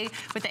 Today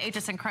with the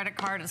HSN credit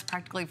card, it's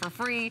practically for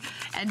free.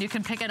 And you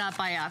can pick it up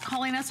by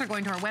calling us or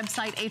going to our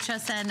website,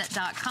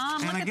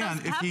 hsn.com. And again,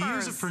 if you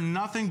use it for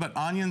nothing but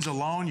onions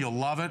alone, you'll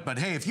love it. But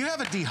hey, if you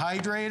have a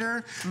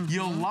dehydrator,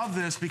 you'll love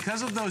this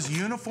because of those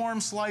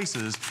uniform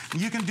slices.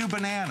 You can do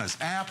bananas,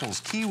 apples,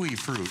 kiwi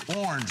fruit,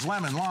 orange,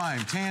 lemon,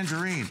 lime,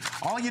 tangerine.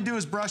 All you do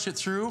is brush it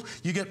through.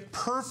 You get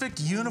perfect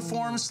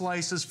uniform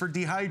slices for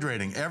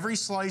dehydrating. Every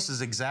slice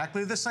is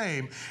exactly the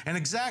same, and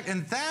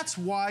that's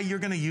why you're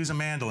going to use a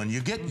mandolin.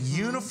 You get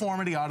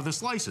uniformity out of the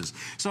slices.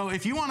 So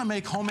if you want to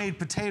make homemade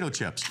potato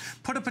chips,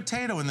 put a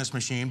potato in this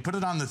machine, put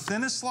it on the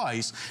thinnest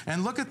slice,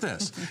 and look at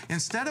this.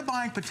 Instead of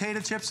buying potato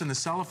chips in a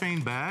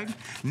cellophane bag,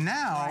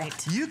 now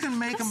you can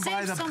make them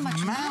by the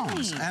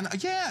mounds. And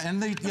yeah,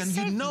 and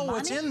you know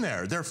what's in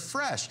there. They're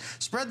fresh.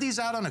 Spread these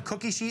out on a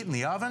cookie sheet in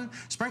the oven.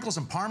 Sprinkle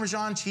some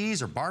Parmesan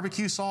cheese or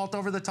barbecue salt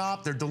over the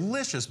top. They're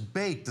delicious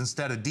baked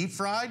instead of deep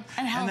fried,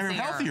 and they're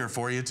healthier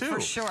for you too.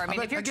 For sure. I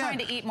mean, if you're trying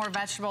to eat more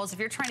vegetables, if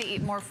you're trying to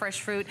eat more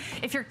fresh fruit,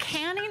 if you're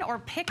canning or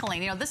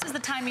pickling, you know, this is the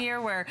time of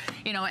year where,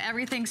 you know,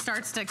 everything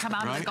starts to come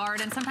out of the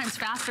garden, sometimes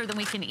faster than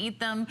we can eat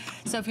them.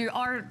 So if you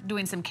are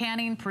doing some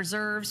canning,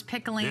 preserves,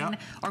 pickling,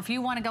 or if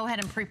you want to go ahead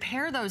and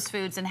prepare those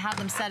foods and have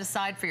them set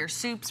aside for your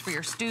soups, for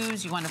your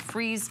stews, you want to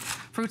freeze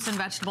fruits and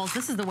vegetables,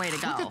 this is the way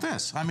to go. Look at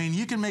this. I mean,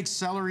 you can make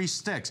celery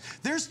sticks.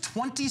 There's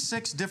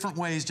 26 different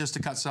ways just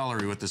to cut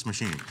celery with this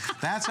machine.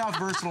 That's how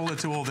versatile a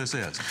tool this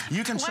is.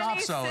 You can chop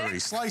celery,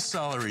 slice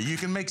celery. You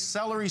can make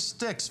celery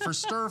sticks for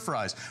stir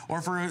fries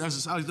or for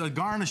a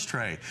garnish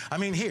tray. I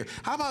mean, here,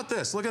 how about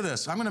this? Look at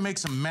this. I'm going to make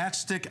some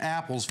matchstick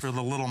apples for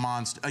the little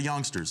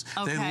youngsters.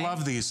 They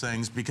love these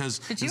things because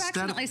Did you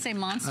accidentally say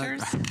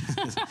monsters?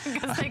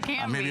 Because they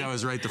can maybe I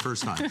was right the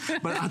first time.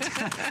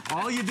 But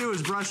all you do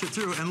is brush it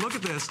through, and look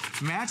at this.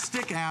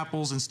 Matchstick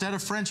apples instead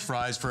of French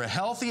fries for a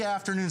healthy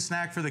afternoon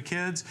snack for the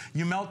kids.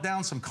 You melt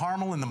down some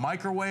caramel in the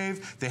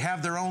microwave. They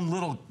have their own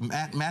little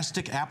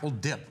matchstick apple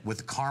dip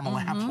with caramel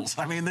apples.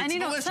 I mean, and you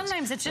know,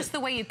 sometimes it's just the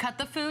way you cut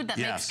the food that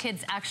makes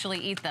kids actually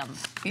eat them.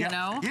 You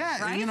know?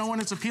 Yeah, and you know, when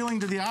it's appealing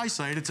to the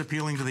eyesight, it's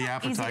appealing to the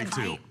appetite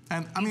too.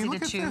 And I mean,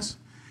 look at this.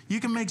 You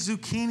can make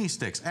zucchini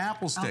sticks,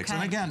 apple sticks.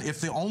 And again, if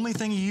the only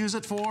thing you use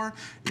it for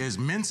is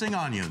mincing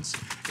onions,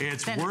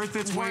 it's worth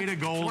its weight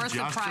of gold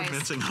just for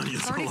mincing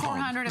onions alone.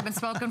 3,400 have been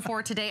spoken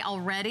for today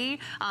already.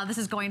 This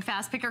is going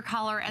fast. Pick your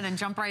color and then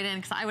jump right in,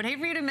 because I would hate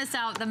for you to miss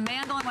out. The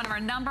mandolin, one of our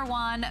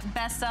 #1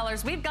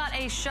 bestsellers. We've got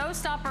a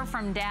showstopper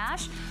from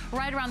Dash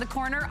right around the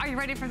corner. Are you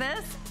ready for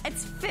this?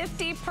 It's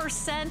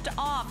 50%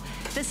 off.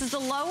 This is the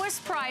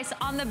lowest price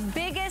on the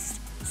biggest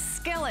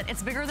skillet.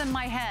 It's bigger than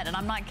my head, and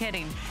I'm not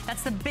kidding.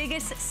 That's the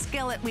biggest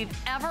skillet we've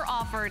ever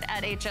offered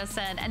at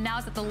HSN, and now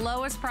it's at the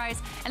lowest price.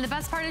 And the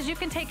best part is you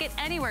can take it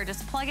anywhere.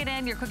 Just plug it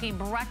in. You're cooking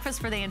breakfast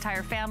for the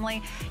entire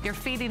family. You're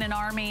feeding an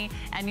army,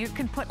 and you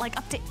can put like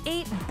up to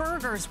 8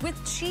 burgers with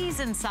cheese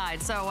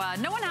inside. So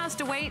no one has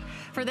to wait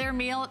for their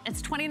meal.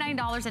 It's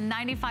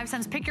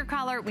 $29.95. Pick your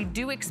color. We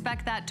do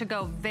expect that to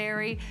go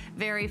very,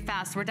 very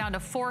fast. We're down to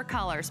 4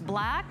 colors: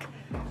 black,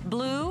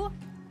 blue,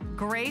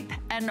 grape,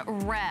 and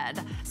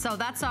red. So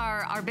that's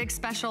our big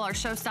special, our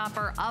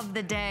showstopper of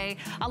the day.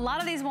 A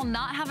lot of these will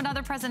not have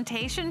another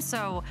presentation,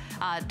 so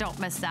don't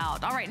miss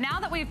out. All right, now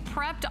that we've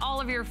prepped all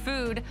of your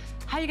food,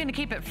 how are you gonna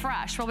keep it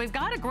fresh? Well, we've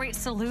got a great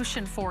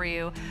solution for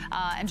you,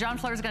 and John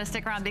Fleur's gonna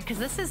stick around because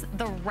this is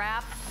the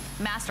wrap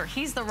master.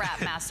 He's the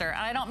wrap master, and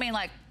I don't mean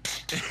like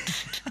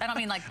I don't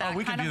mean like that. Oh,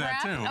 we can do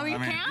that too. Oh, you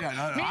can?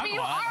 Yeah, Maybe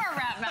you are a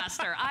rap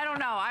master. I don't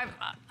know.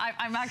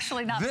 I'm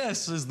actually not.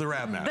 This is the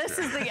rap master. This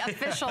is the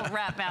official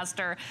rap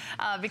master,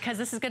 because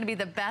this is going to be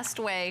the best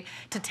way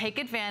to take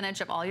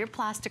advantage of all your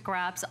plastic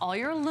wraps, all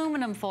your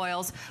aluminum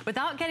foils,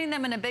 without getting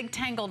them in a big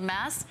tangled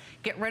mess.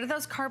 Get rid of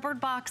those cardboard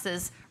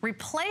boxes.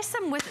 Replace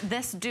them with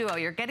this duo.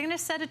 You're getting a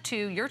set of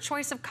 2, your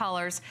choice of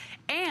colors,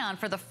 and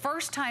for the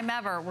first time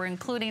ever, we're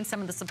including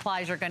some of the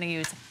supplies you're going to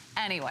use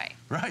anyway.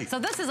 Right. So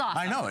this is awesome.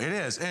 I know, it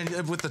is. And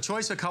with the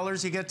choice of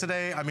colors you get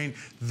today, I mean,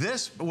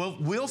 this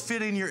will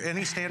fit in your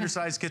any standard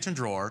size kitchen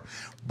drawer,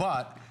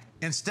 but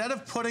instead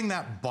of putting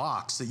that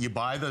box that you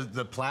buy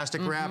the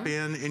plastic wrap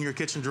in your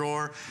kitchen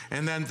drawer,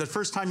 and then the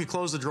first time you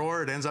close the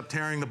drawer, it ends up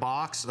tearing the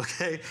box,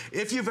 okay?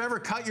 If you've ever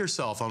cut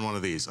yourself on one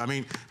of these, I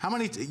mean, how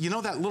many, you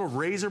know that little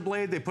razor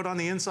blade they put on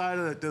the inside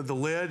of the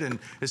lid, and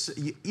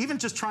even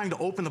just trying to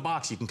open the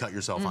box, you can cut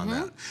yourself on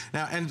that.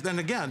 Now, and then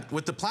again,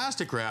 with the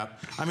plastic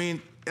wrap, I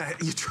mean,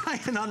 you try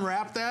and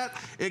unwrap that,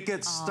 it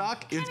gets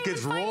stuck, it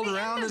gets rolled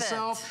around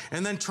itself,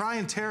 and then try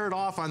and tear it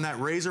off on that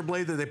razor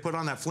blade that they put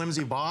on that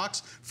flimsy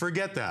box.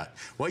 Forget that.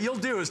 What you'll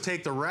do is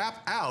take the wrap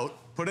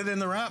out, put it in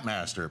the Wrap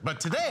Master. But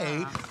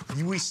today,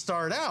 we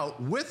start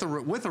out with a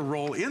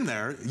roll in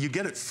there. You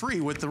get it free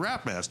with the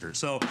Wrap Master.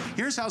 So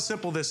here's how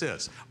simple this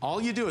is.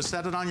 All you do is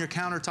set it on your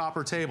countertop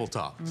or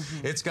tabletop.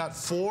 It's got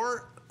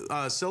 4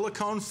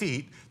 silicone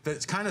feet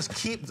that kind of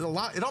keep it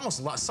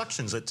almost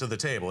suctions it to the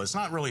table. It's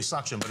not really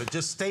suction, but it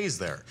just stays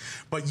there.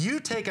 But you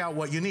take out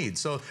what you need.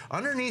 So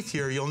underneath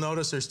here, you'll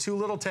notice there's 2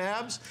 little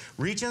tabs.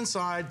 Reach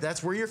inside,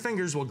 that's where your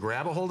fingers will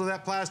grab a hold of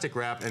that plastic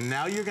wrap, and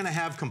now you're gonna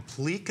have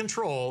complete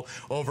control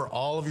over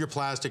all of your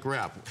plastic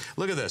wrap.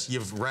 Look at this,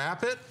 you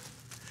wrap it,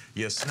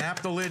 you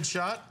snap the lid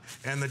shut,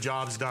 and the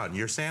job's done.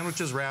 Your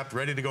sandwich is wrapped,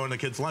 ready to go in the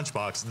kid's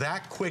lunchbox.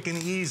 That quick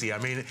and easy. I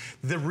mean,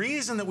 the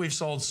reason that we've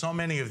sold so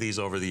many of these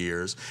over the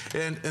years,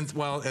 and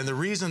the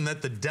reason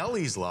that the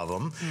delis love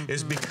them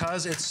is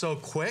because it's so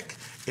quick.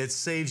 It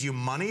saves you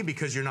money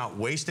because you're not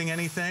wasting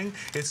anything.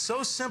 It's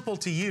so simple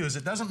to use.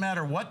 It doesn't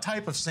matter what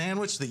type of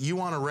sandwich that you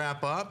want to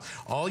wrap up.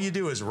 All you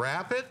do is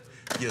wrap it,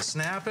 you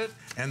snap it,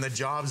 and the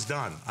job's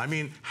done. I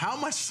mean, how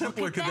much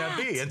simpler could that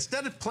be?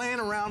 Instead of playing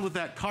around with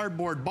that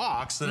cardboard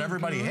box that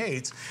everybody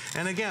hates,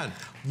 and again,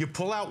 you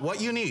pull out what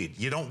you need.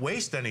 You don't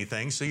waste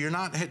anything, so you're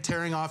not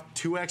tearing off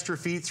 2 extra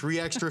feet, 3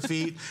 extra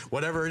feet,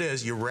 whatever it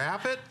is. You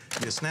wrap it,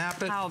 you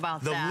snap it. How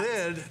about the that?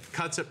 lid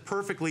cuts it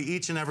perfectly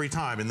each and every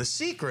time. And the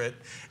secret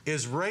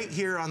is right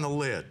here on the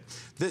lid.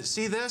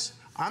 See this?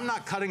 I'm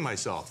not cutting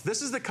myself.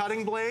 This is the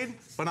cutting blade,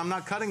 but I'm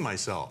not cutting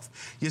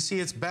myself. You see,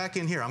 it's back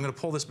in here. I'm gonna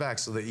pull this back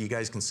so that you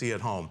guys can see at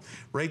home.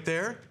 Right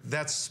there,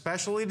 that's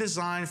specially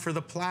designed for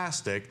the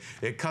plastic.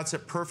 It cuts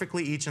it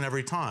perfectly each and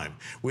every time.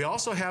 We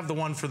also have the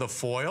one for the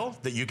foil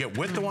that you get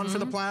with the one for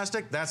the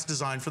plastic. That's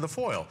designed for the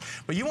foil.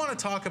 But you wanna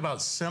talk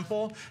about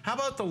simple, how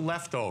about the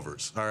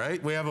leftovers, all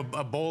right? We have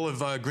a bowl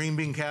of green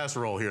bean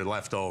casserole here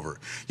left over.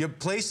 You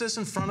place this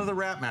in front of the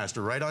Wrap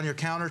Master, right on your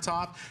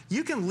countertop.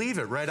 You can leave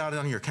it right out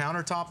on your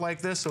countertop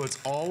like this, so it's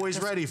always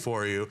ready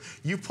for you.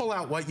 You pull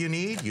out what you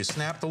need, you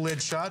snap the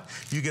lid shut,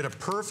 you get a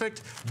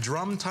perfect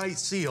drum-tight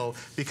seal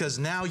because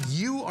now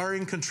you are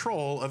in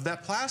control of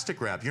that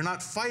plastic wrap. You're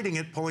not fighting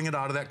it, pulling it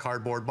out of that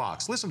cardboard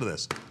box. Listen to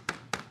this.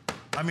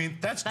 I mean,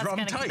 that's drum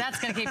tight. That's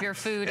going to keep your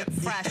food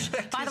fresh.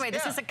 By the way,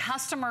 this is a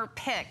customer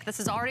pick. This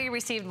has already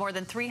received more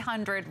than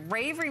 300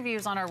 rave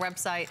reviews on our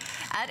website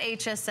at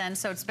HSN,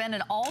 so it's been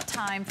an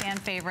all-time fan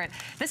favorite.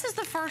 This is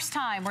the first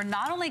time we're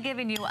not only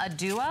giving you a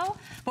duo,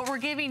 but we're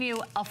giving you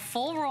a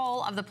full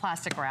roll of the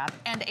plastic wrap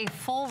and a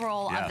full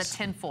roll of the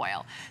tin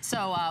foil.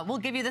 So we'll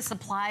give you the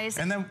supplies,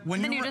 and then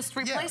when you just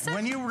replace it?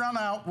 When you run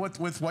out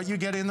with what you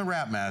get in the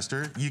Wrap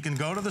Master, you can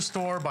go to the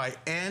store, buy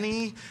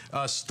any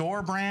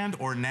store brand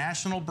or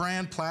national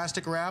brand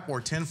plastic wrap or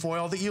tin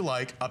foil that you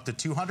like, up to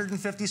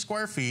 250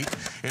 square feet.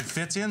 It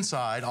fits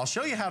inside. I'll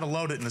show you how to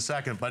load it in a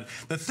second, but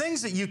the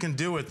things that you can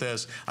do with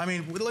this, I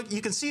mean, look,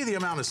 you can see the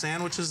amount of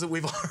sandwiches that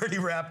we've already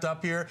wrapped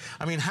up here.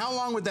 I mean, how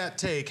long would that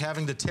take,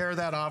 having to tear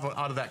that off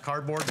out of that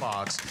cardboard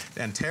box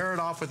and tear it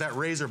off with that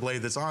razor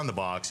blade that's on the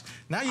box?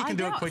 Now you can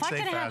do it quick, safe,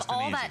 fast, and easy. If I could have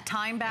all that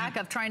time back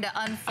of trying to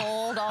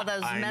unfold all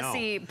those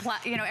messy,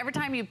 you know, every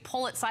time you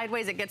pull it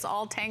sideways, it gets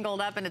all tangled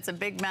up and it's a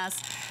big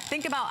mess.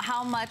 Think about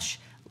how much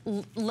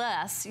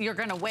less you're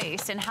going to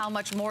waste and how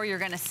much more you're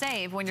going to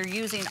save when you're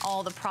using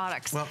all the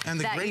products that you buy. Well, and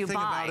the great thing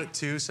about it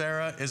too,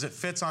 Sarah, is it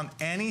fits on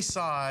any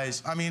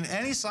size. I mean,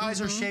 any size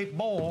or shape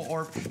bowl.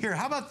 Or here,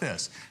 how about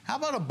this? How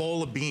about a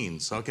bowl of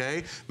beans?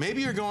 Okay,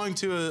 maybe you're going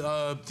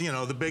to you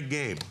know, the big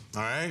game.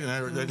 All right,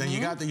 and then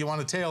you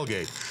want a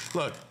tailgate.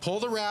 Look, pull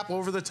the wrap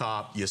over the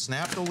top. You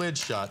snap the lid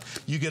shut.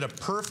 You get a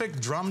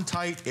perfect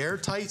drum-tight,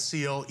 airtight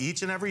seal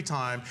each and every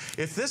time.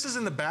 If this is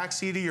in the back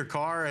seat of your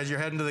car as you're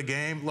heading to the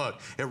game, look,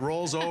 it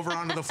rolls over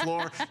onto the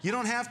floor. You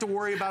don't have to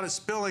worry about it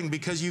spilling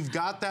because you've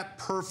got that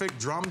perfect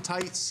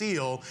drum-tight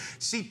seal.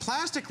 See,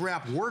 plastic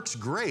wrap works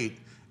great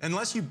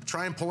unless you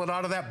try and pull it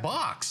out of that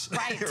box,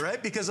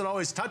 right? Because it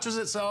always touches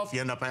itself.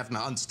 You end up having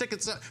to unstick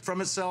it from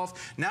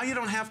itself. Now you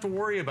don't have to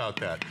worry about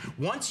that.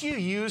 Once you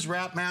use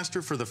Wrap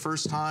Master for the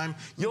first time,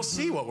 you'll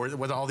see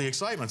what all the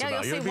excitement's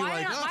about. You'll see, why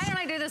didn't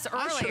I do this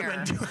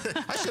earlier?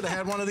 I should have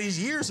had one of these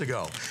years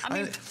ago. I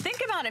mean,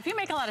 think about it. If you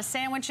make a lot of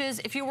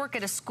sandwiches, if you work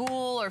at a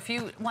school, or if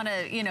you want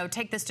to, you know,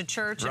 take this to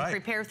church and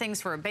prepare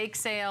things for a bake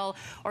sale,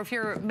 or if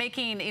you're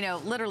making, you know,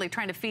 literally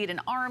trying to feed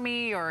an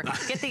army or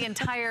get the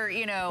entire,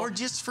 you know, or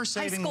just for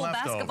saving school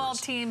basketball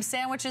team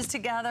sandwiches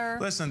together.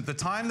 Listen, the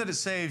time that it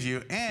saves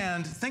you,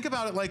 and think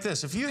about it like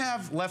this. If you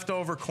have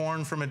leftover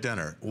corn from a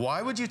dinner,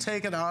 why would you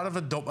take it out of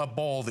a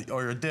bowl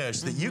or a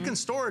dish that you can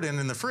store it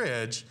in the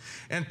fridge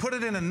and put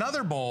it in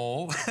another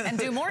bowl and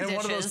do more dishes?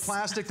 One of those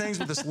plastic things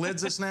with the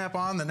lids that snap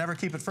on that never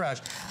keep it fresh.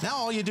 Now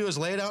all you do is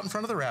lay it out in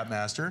front of the Wrap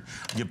Master.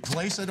 You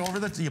place it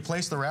over you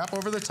place the wrap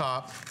over the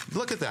top.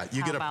 Look at that.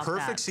 You get a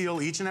perfect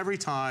seal each and every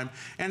time.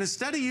 And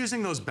instead of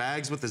using those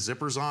bags with the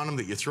zippers on them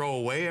that you throw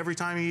away every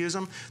time you use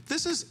them,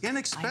 this is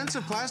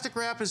inexpensive. Plastic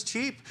wrap is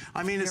cheap.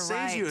 I mean, it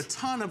saves you a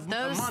ton of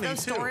money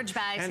Those storage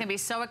bags can be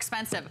so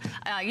expensive.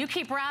 You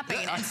keep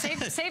wrapping and save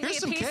me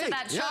a piece of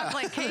that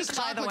chocolate cake,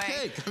 by the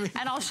way.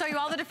 And I'll show you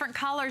all the different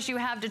colors you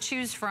have to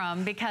choose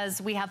from,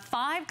 because we have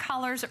 5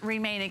 colors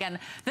remaining. Again,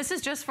 this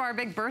is just for our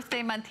big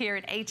birthday month here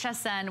at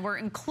HSN. We're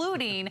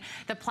including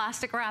the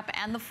plastic wrap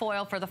and the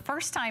foil for the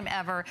first time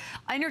ever.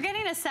 And you're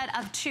getting a set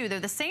of 2. They're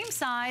the same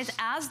size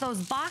as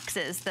those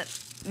boxes that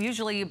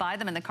usually you buy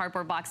them in the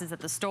cardboard boxes at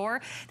the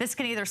store. This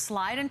can either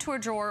slide into a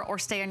drawer or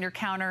stay on your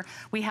counter.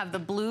 We have the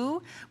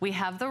blue, we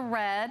have the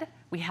red,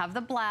 we have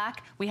the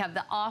black, we have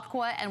the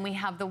aqua, and we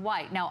have the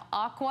white. Now,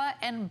 aqua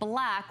and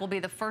black will be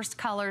the first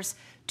colors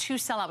to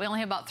sell out. We only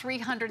have about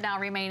 300 now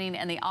remaining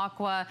in the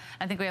aqua.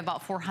 I think we have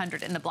about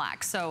 400 in the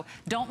black. So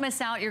don't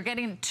miss out. You're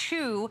getting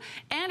 2.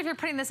 And if you're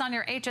putting this on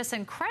your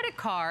HSN credit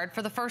card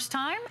for the first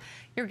time,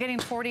 you're getting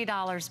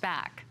 $40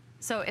 back.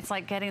 So it's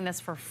like getting this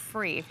for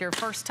free if you're a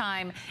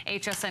first-time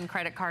HSN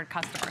credit card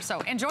customer. So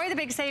enjoy the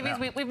big savings.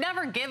 Yeah. We've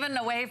never given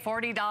away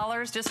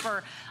 $40 just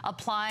for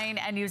applying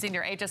and using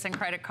your HSN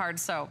credit card.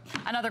 So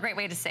another great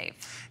way to save.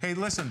 Hey,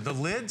 listen, the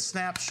lid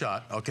snaps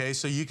shut, okay?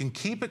 So you can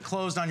keep it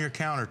closed on your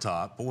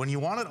countertop, but when you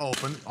want it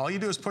open, all you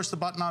do is push the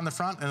button on the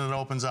front and it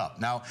opens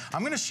up. Now,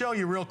 I'm gonna show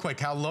you real quick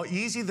how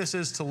easy this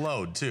is to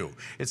load, too.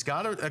 It's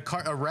got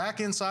a rack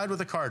inside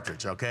with a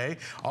cartridge, okay?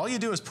 All you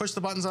do is push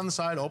the buttons on the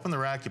side, open the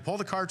rack, you pull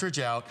the cartridge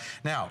out.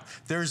 Now,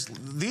 there's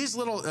these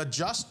little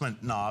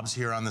adjustment knobs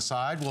here on the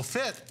side will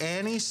fit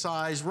any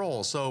size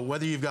roll. So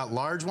whether you've got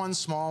large ones,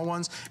 small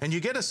ones, and you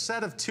get a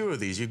set of 2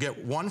 of these. You get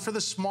one for the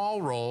small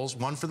rolls,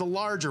 one for the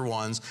larger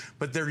ones,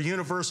 but they're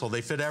universal.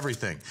 They fit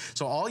everything.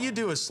 So all you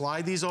do is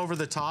slide these over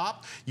the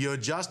top, you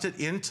adjust it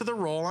into the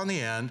roll on the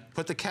end,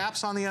 put the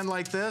caps on the end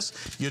like this,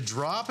 you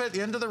drop it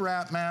into the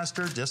Wrap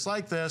Master just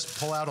like this,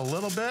 pull out a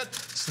little bit,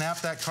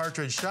 snap that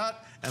cartridge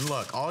shut, and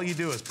look, all you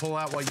do is pull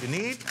out what you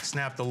need,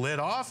 snap the lid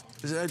off,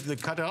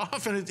 cut it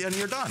off, and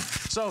you're done.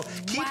 So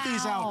keep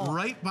these out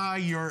right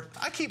by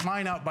I keep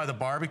mine out by the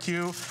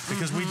barbecue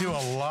because we do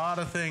a lot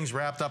of things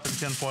wrapped up in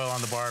tinfoil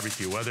on the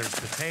barbecue, whether it's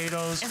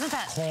potatoes,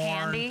 corn.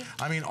 Handy?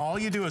 I mean, all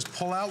you do is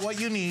pull out what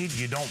you need.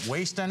 You don't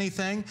waste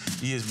anything.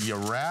 You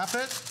wrap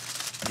it.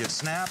 You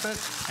snap it,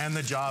 and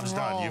the job's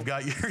done. You've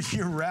got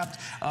your wrapped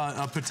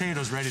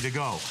potatoes ready to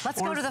go.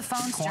 Let's go to the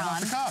phones, corn John.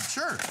 Off the cob,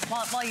 sure.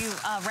 While you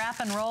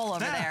wrap and roll over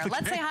there.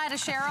 Let's say hi to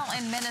Cheryl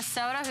in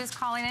Minnesota, who's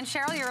calling in.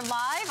 Cheryl, you're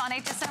live on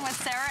HSN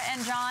with Sarah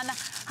and John.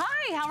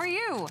 Hi, how are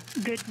you?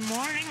 Good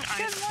morning.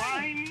 I'm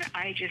fine.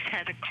 I just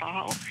had to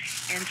call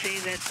and say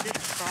that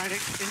this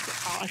product is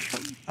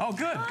awesome. Oh,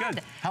 good.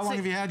 How long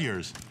have you had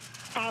yours?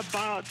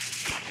 About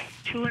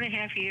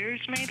 2.5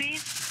 years, maybe.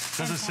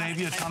 Does it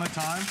save you a ton of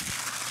time?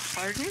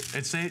 Pardon?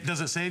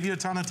 Does it save you a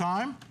ton of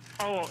time?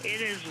 Oh,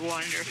 it is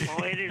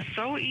wonderful. It is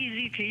so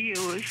easy to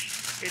use.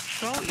 It's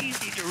so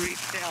easy to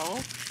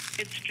refill.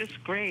 It's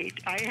just great.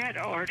 I had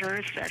to order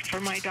a set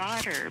for my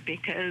daughter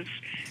because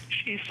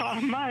she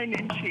saw mine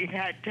and she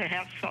had to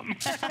have some.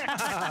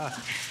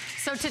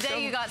 So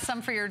today you got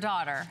some for your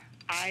daughter.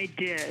 I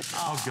did.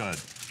 Oh, good.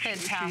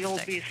 Fantastic. She'll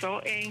be so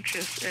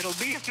anxious. It'll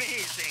be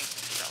amazing.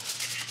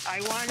 I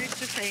wanted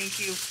to thank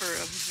you for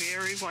a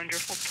very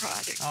wonderful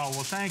product. Oh,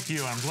 well, thank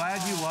you. I'm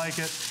glad you like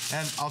it.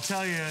 And I'll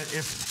tell you,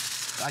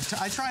 I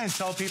try and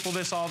tell people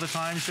this all the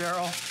time,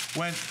 Cheryl.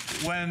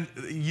 When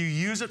you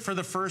use it for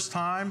the first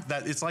time,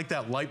 that it's like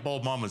that light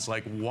bulb moment. It's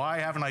like, why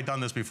haven't I done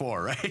this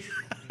before, right?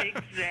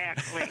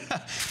 Exactly.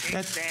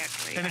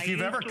 Exactly. And if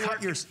you've ever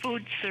cut your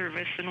food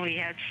service and we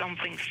had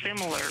something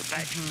similar,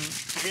 but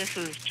this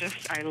is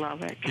just, I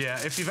love it. Yeah,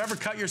 if you've ever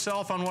cut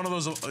yourself on one of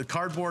those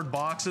cardboard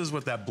boxes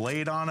with that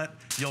blade on it,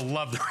 you'll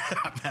love the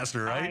Wrap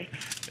Master, right?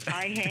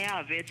 I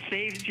have. It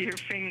saves your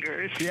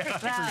fingers. Yeah,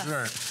 for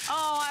sure.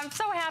 Oh, I'm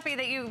so happy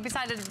that you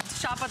decided to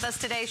shop with us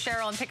today,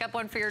 Cheryl, and pick up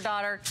one for your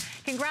daughter.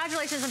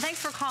 Congratulations, and thanks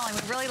for calling.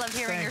 We really love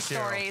hearing your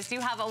stories. Cheryl.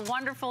 You have a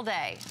wonderful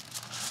day.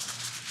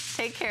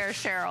 Take care,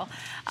 Cheryl.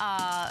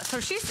 So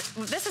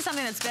this is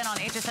something that's been on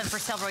HSN for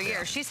several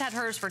years. She's had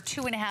hers for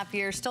 2.5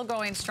 years, still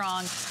going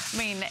strong. I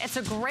mean, it's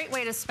a great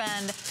way to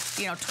spend,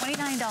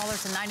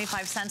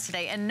 $29.95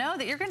 today, and know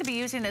that you're going to be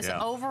using this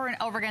over and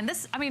over again.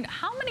 I mean,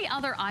 how many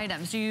other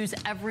items do you use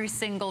every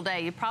single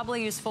day? You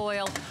probably use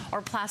foil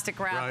or plastic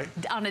wrap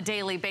on a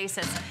daily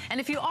basis.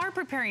 And if you are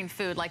preparing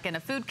food, like in a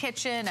food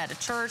kitchen, at a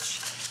church,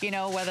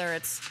 whether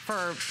it's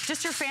for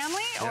just your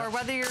family or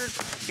whether you're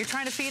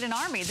trying to feed an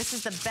army, this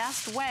is the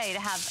best way to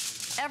have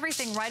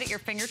everything right at your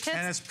fingertips.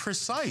 And it's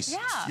precise. Yeah.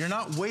 You're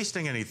not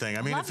wasting anything.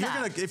 I mean,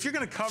 if you're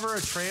gonna cover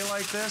a tray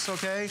like this,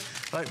 okay,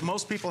 like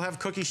most people have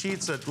cookie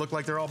sheets that look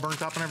like they're all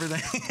burnt up and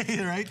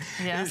everything, right?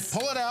 Yes.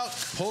 Pull it out,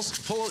 pull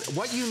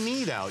what you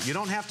need out. You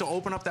don't have to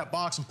open up that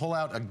box and pull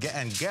out and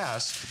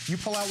guess. You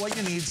pull out what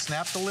you need,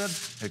 snap the lid,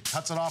 it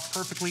cuts it off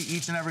perfectly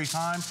each and every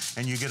time,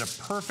 and you get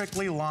a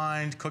perfectly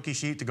lined cookie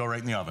sheet to go right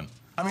in the oven.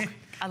 I mean,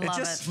 it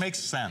just makes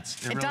sense.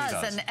 It really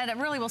does. And it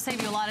really will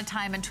save you a lot of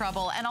time and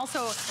trouble, and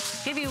also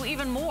give you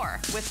even more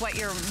with what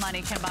your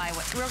money can buy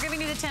with. We're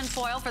giving you the tin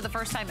foil for the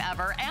first time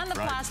ever, and the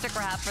plastic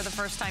wrap for the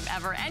first time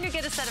ever, and you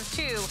get a set of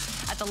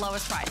 2 at the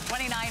lowest price,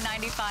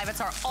 $29.95. It's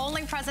our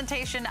only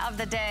presentation of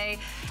the day.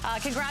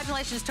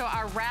 Congratulations to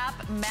our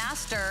wrap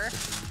master.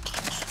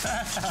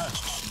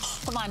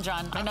 Come on,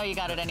 John. I know you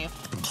got it in you.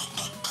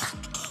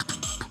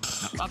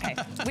 Okay,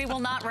 we will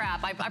not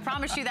wrap. I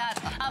promise you that.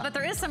 But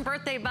there is some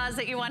birthday buzz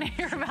that you want to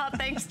hear about.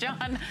 Thanks,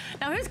 John.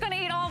 Now, who's going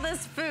to eat all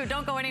this food?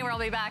 Don't go anywhere. I'll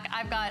be back.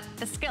 I've got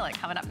the skillet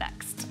coming up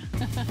next.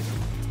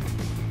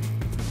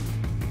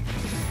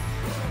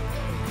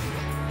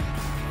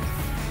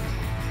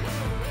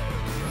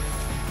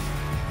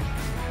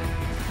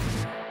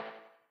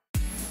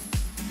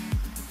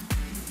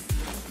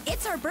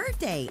 It's our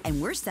birthday, and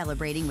we're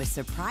celebrating with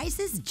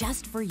surprises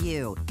just for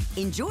you.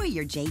 Enjoy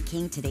your J.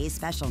 King Today's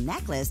Special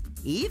necklace,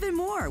 even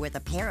more with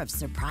a pair of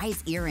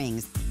surprise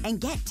earrings,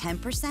 and get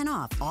 10%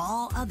 off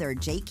all other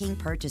J. King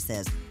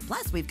purchases.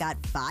 Plus, we've got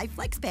 5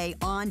 FlexPay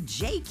on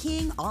J.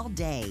 King all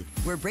day.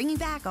 We're bringing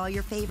back all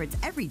your favorites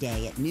every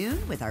day at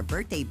noon with our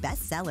birthday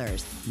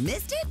bestsellers.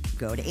 Missed it?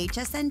 Go to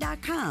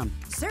hsn.com.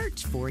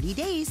 Search 40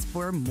 days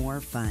for more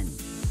fun.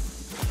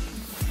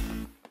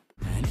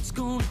 And it's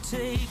gonna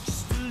take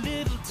just a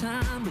little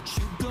time, but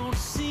you're gonna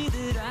see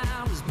that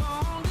I was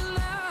born to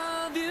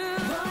love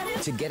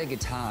you. To get a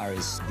guitar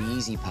is the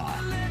easy part.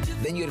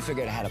 Then you gotta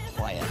figure out how to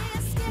play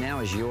it. Now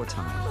is your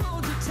time.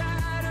 Hold you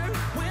tighter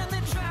when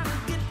they try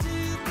to get to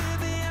you,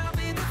 baby, I'll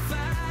be the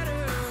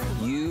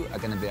fighter. You are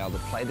gonna be able to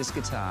play this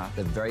guitar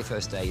the very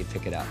first day you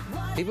pick it up.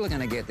 People are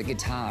gonna get the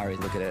guitar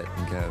and look at it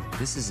and go,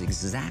 this is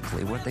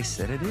exactly what they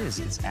said it is.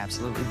 It's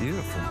absolutely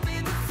beautiful. I'll be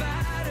the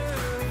fighter.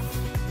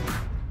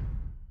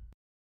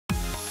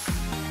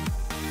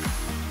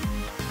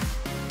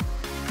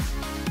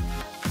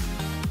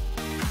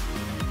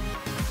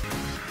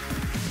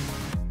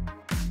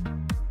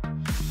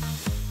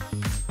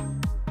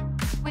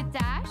 With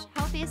Dash,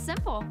 healthy is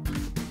simple.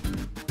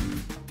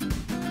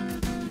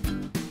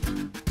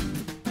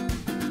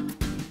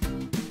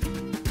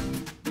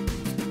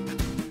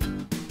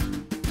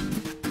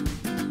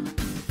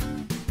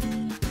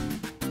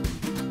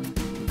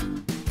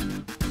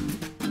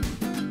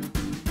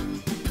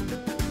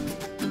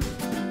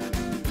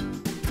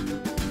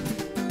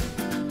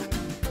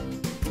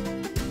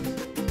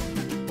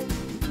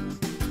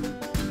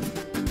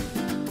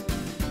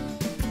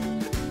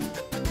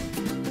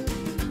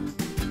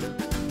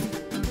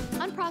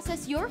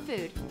 Unprocess your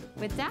food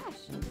with Dash.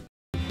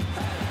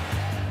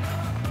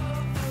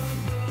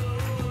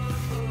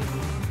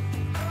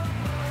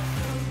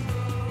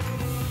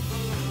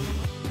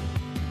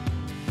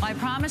 I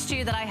promised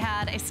you that I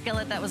had a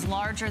skillet that was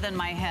larger than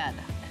my head.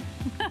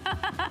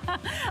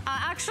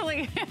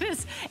 Actually, it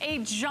is a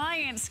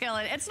giant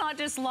skillet. It's not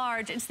just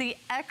large, it's the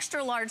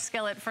extra large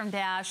skillet from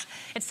Dash.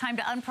 It's time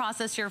to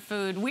unprocess your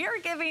food. We are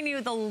giving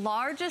you the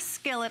largest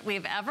skillet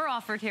we've ever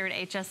offered here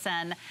at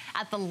HSN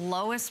at the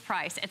lowest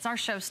price. It's our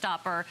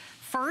showstopper.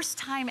 First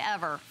time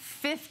ever,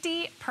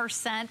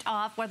 50%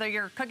 off, whether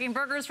you're cooking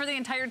burgers for the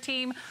entire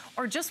team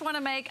or just want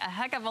to make a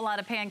heck of a lot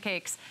of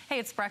pancakes. Hey,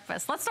 it's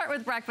breakfast. Let's start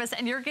with breakfast,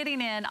 and you're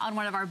getting in on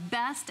one of our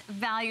best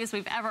values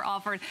we've ever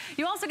offered.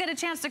 You also get a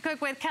chance to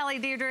cook with Kelly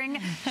Diedring.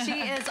 She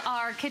is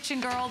our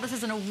kitchen girl. This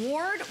is an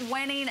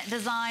award-winning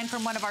design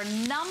from one of our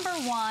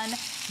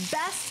 #1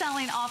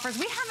 best-selling offers.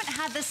 We haven't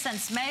had this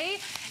since May,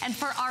 and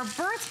for our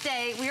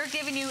birthday, we are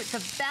giving you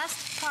the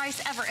best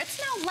price ever. It's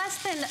now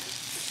less than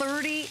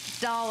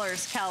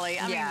 $30, Kelly.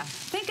 I mean,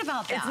 think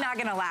about that. It's not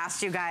gonna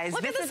last, you guys.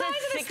 Look at the size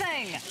of this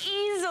thing.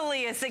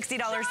 Easily a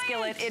 $60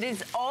 skillet. It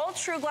is all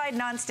True Glide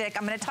nonstick.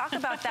 I'm gonna talk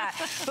about that.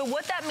 But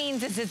what that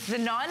means is it's the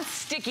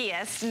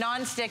non-stickiest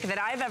nonstick that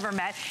I've ever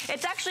met.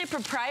 It's actually a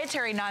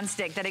proprietary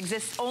nonstick that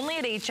exists only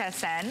at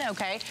HSN,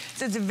 okay?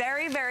 So it's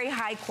very, very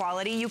high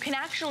quality. You can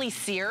actually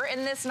sear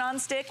in this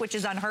nonstick, which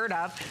is unheard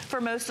of for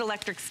most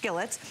electric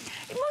skillets.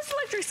 Most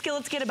electric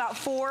skillets get about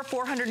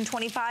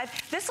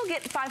 425. This will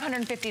get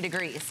 550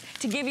 degrees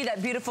to give you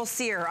that beautiful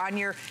sear on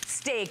your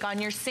steak,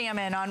 on your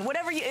salmon, on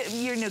whatever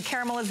you know,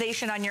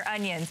 caramelization on your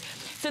onions.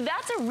 So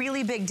that's a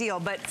really big deal.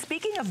 But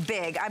speaking of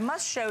big, I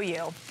must show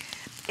you.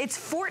 It's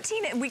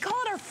 14, we call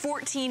it our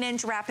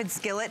 14-inch rapid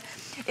skillet.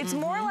 It's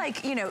more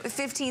like, you know,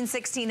 15,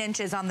 16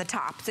 inches on the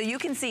top. So you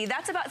can see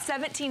that's about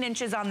 17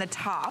 inches on the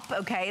top,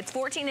 okay? It's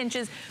 14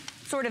 inches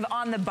sort of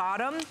on the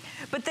bottom.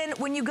 But then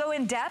when you go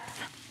in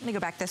depth, let me go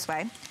back this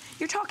way.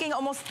 You're talking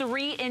almost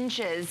 3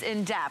 inches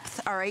in depth,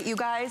 all right, you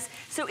guys?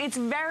 So it's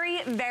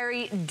very,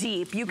 very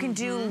deep. You can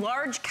do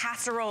large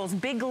casseroles,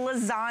 big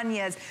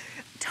lasagnas,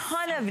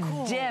 ton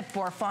of dip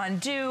or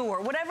fondue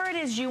or whatever it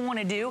is you want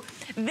to do.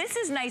 This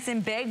is nice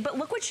and big, but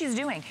look what she's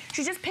doing.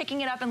 She's just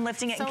picking it up and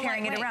lifting it and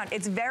carrying it around.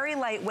 It's very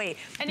lightweight.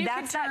 And you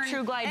That's can turn that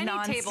True Glide any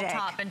non-stick.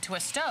 Tabletop into a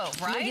stove,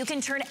 right? Yeah, you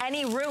can turn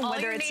any room, All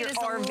whether you it's need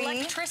your is RV.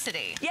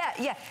 electricity.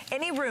 Yeah,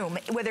 any room,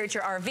 whether it's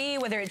your RV,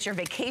 whether it's your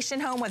vacation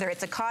home, whether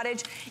it's a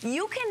cottage,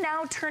 you can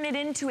now turn it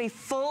into a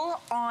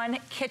full-on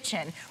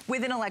kitchen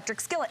with an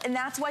electric skillet. And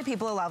that's why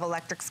people love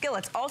electric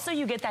skillets. Also,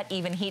 you get that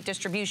even heat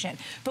distribution.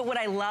 But what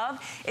I love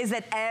is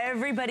that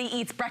everybody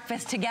eats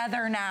breakfast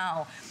together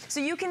now. So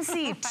you can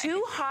see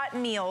 2 hot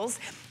meals.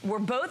 We're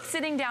both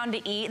sitting down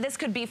to eat. This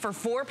could be for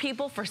 4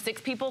 people, for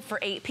 6 people, for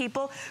 8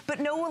 people,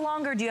 but no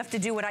longer do you have to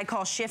do what I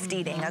call shift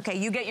eating, okay?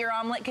 You get your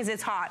omelet because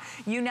it's hot.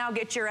 You now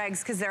get your eggs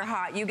because they're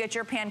hot. You get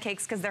your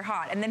pancakes because they're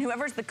hot. And then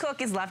whoever's the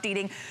cook is left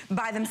eating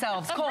by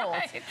themselves cold.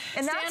 Right.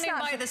 And that's Standing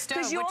not by the stove,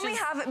 because you only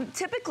have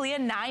typically a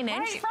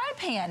 9-inch fry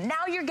pan.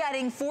 Now you're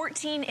getting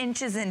 14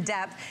 inches in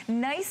depth,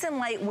 nice and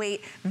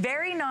lightweight,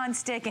 very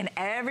non-stick, and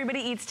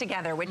everybody eats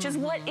together, which is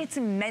what it's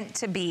meant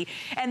to be.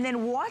 And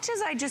then watch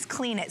as I just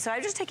clean it. So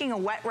I'm just taking a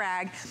wet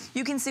rag.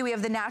 You can see we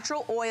have the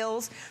natural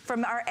oils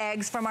from our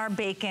eggs, from our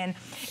bacon.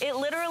 It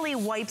literally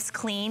wipes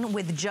clean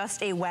with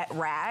just a wet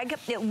rag.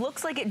 It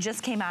looks like it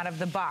just came out of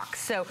the box.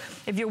 So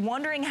if you're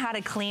wondering how to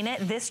clean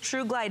it, this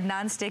True Glide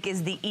non-stick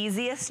is the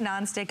easiest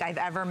non-stick I've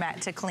ever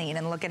met to clean.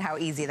 And look at how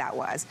easy that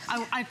was.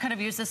 I could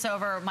have used this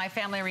over my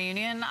family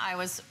reunion. I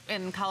was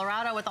in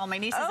Colorado with all my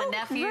nieces and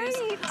nephews.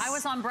 Great. I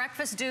was on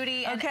breakfast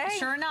duty, and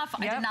sure enough,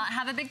 I did not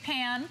have a big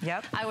pan.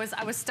 I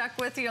was stuck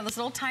with this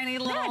little tiny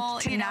little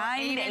 9 to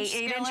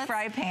 8-inch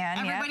fry pan.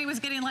 Everybody was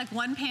getting like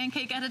 1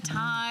 pancake at a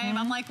time.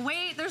 I'm like,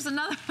 wait, there's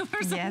another.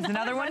 There's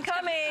another one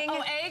coming.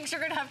 Oh, eggs! You're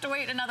gonna have to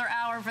wait another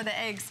hour for the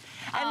eggs.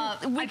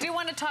 I do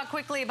want to talk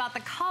quickly about the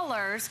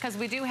colors because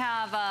we do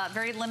have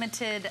very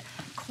limited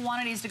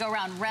quantities to go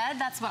around. Red,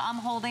 that's what I'm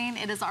holding.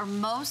 It is our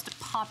most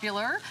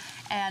popular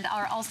and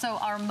also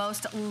our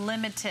most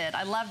limited.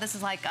 I love this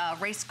is like a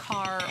race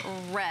car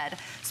red.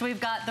 So we've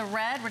got the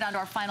red, we're down to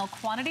our final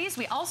quantities.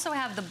 We also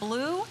have the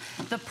blue,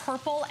 the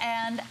purple,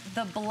 and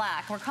the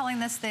black. We're calling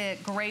this the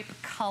grape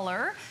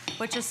color,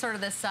 which is sort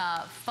of this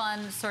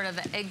fun sort of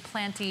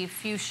eggplanty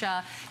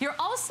fuchsia. You're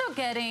also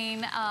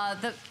getting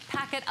the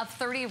packet of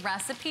 30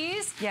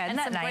 recipes and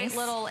some great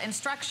little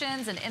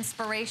instructions and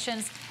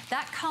inspirations.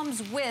 That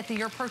comes with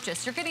your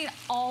purchase. You're getting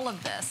all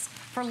of this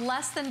for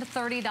less than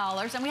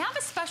 $30. And we have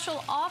a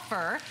special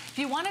offer. If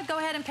you want to go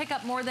ahead and pick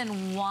up more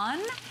than one,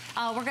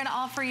 we're going to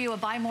offer you a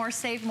buy more,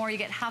 save more. You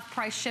get half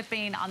price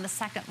shipping on the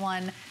second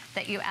one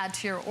that you add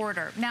to your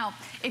order. Now,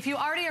 if you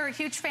already are a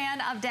huge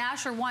fan of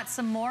Dash or want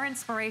some more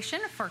inspiration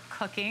for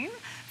cooking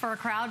for a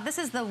crowd, this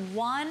is the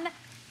one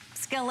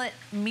skillet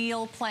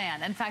meal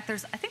plan. In fact,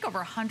 there's I think over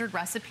 100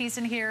 recipes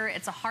in here.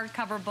 It's a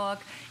hardcover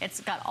book.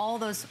 It's got all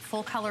those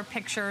full color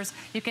pictures.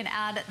 You can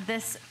add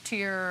this to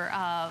your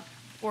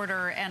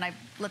order, and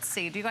let's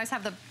see, do you guys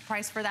have the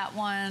price for that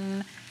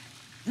one?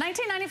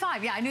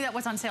 $19.95. Yeah, I knew that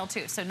was on sale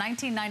too. So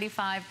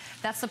 $19.95,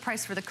 that's the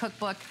price for the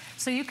cookbook.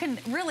 So you can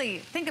really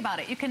think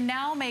about it. You can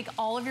now make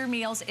all of your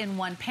meals in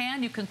one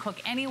pan. You can cook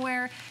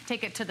anywhere,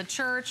 take it to the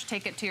church,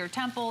 take it to your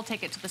temple,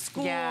 take it to the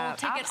school,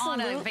 take it on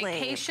a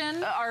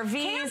vacation.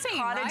 RVs, camping,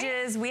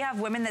 cottages. Right? We have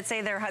women that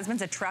say their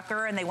husband's a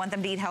trucker and they want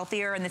them to eat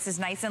healthier, and this is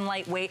nice and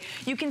lightweight.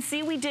 You can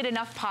see we did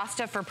enough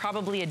pasta for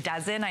probably a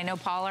dozen. I know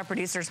Paul, our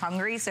producer's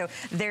hungry, so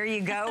there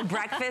you go,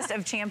 breakfast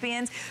of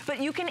champions. But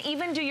you can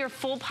even do your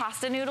full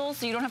pasta noodles,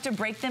 so you don't have to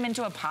break them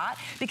into a pot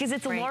because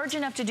it's large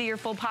enough to do your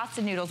full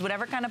pasta noodles,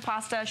 whatever kind of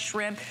pasta,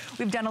 shrimp.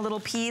 We've done a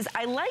little peas.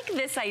 I like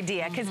this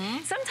idea because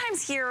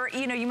sometimes here,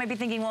 you might be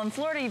thinking, well, in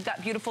Florida, you've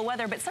got beautiful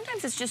weather, but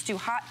sometimes it's just too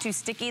hot, too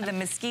sticky, the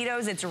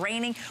mosquitoes, it's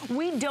raining.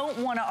 We don't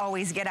want to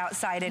always get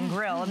outside and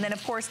grill. And then,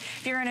 of course,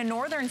 if you're in a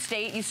northern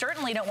state, you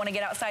certainly don't want to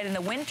get outside in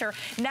the winter.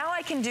 Now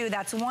I can do,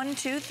 that's 1,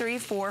 2, 3,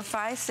 4,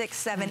 5, 6,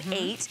 7,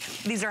 8.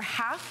 These are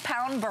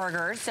half-pound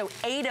burgers, so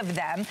 8 of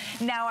them.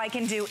 Now I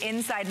can do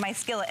inside my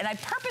skillet. And I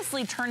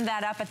purposely turned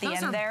that up at the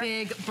end there. Those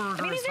are big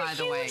burgers, these are by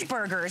the way. Huge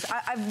burgers.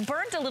 I've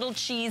burnt a little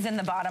cheese in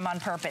the bottom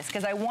on purpose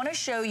because I want to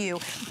show you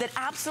that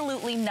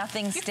absolutely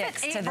nothing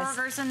sticks to this. 8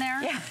 burgers in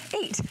there? Yeah,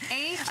 8.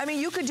 8? I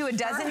mean, you could do a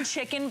dozen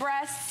chicken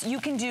breasts.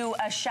 You can do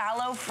a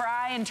shallow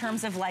fry in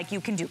terms of like,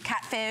 you can do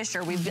catfish,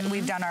 or we've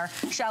done our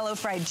shallow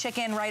fried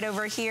chicken right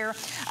over here.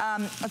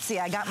 Let's see,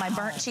 I got my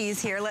burnt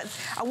cheese here.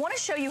 I want to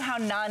show you how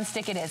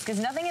non-stick it is because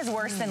nothing is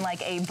worse than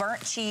like a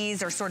burnt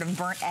cheese or sort of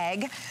burnt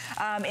egg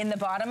in the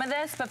bottom of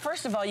this. But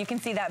first of all, you can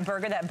see that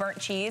burger, that burnt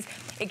cheese,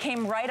 it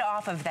came right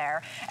off of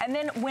there. And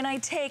then when I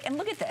take, and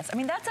look at this, I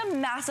mean, that's a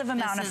massive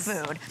amount of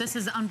food. This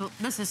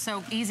is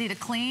so easy to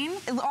clean.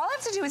 All I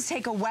have to do is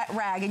take a wet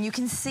rag, and you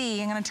can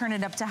see, I'm gonna turn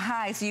it up to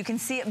high, so you can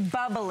see it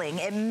bubbling,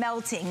 it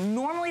melting.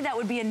 Normally that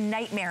would be a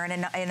nightmare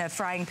in a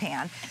frying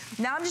pan.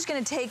 Now I'm just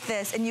gonna take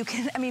this, and you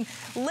can, I mean,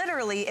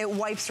 literally it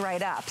wipes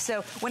right up.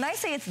 So when I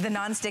say it's the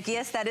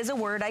non-stickiest, that is a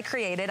word I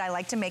created. I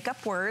like to make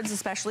up words,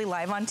 especially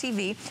live on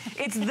TV.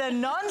 It's the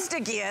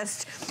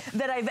non-stickiest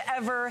that I've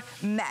ever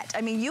met.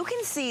 I mean, you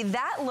can see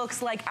that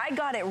looks like I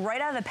got it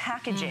right out of the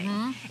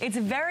packaging. It's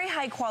very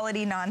high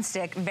quality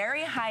nonstick,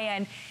 very high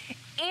end,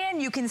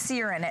 and you can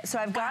sear in it. So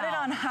I've got it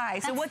on high.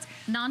 So what's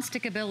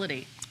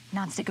non-stickability?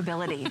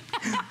 Non-stickability.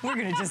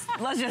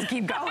 Let's just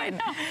keep going.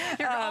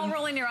 You're all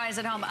rolling your eyes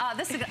at home.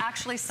 This is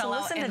actually sell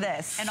out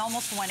in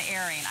almost one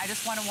airing. I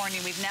just want to warn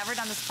you, we've never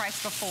done this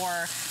price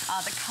before.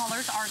 The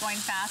colors are going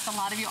fast. A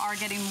lot of you are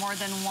getting more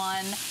than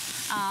one.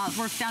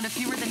 We're down to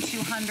fewer than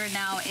 200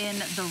 now in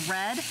the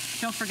red.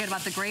 Don't forget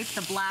about the grape,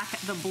 the black,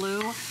 the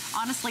blue.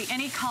 Honestly,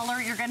 any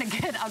color, you're going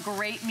to get a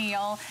great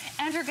meal.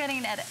 And you're getting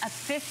it at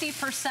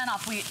 50%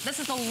 off. This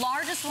is the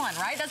largest one,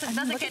 right?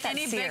 Doesn't get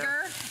any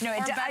bigger. No,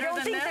 I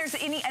don't think there's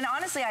any. And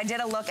honestly, I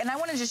did a look, and I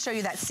want to just show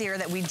you that sear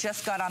that we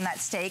just got on that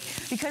steak.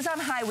 Because on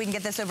high, we can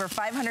get this over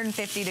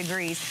 550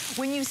 degrees.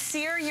 When you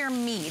sear your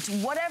meat,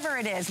 whatever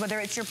it is, whether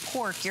it's your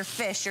pork, your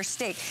fish, your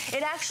steak,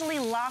 it actually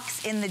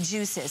locks in the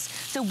juices.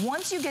 So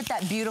once you get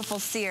that beautiful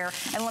sear,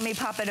 and let me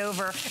pop it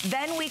over,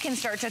 then we can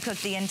start to cook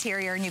the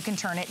interior and you can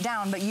turn it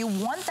down. But you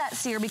want that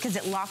sear because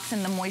it locks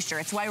in the moisture.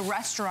 It's why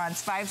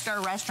restaurants,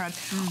 five-star restaurants,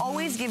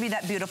 always give you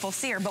that beautiful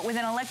sear. But with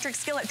an electric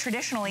skillet,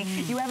 traditionally,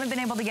 you haven't been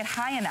able to get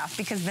high enough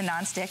because the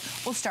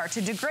nonstick will start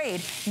to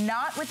degrade.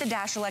 Not with the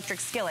Dash electric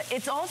skillet.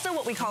 It's also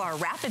what we call our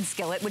rapid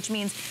skillet, which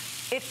means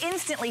it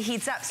instantly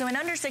heats up. So in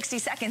under 60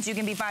 seconds, you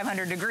can be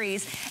 500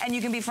 degrees and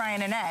you can be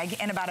frying an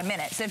egg in about a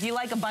minute. So if you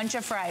like a bunch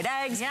of fried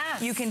eggs,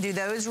 you can do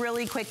those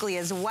really quickly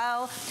as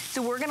well.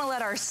 So we're gonna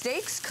let our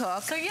steaks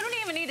cook. So you don't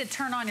even need to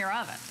turn on your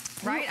oven.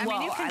 Right? Well, I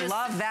mean, you can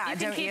love that,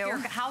 you can keep your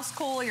house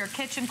cool, your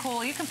kitchen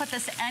cool. You can put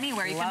this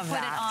anywhere. You can put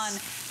it on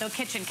the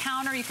kitchen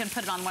counter. You can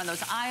put it on one of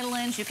those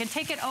islands. You can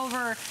take it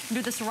over,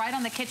 do this right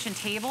on the kitchen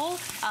table.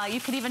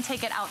 You could even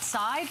take it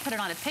outside, put it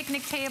on a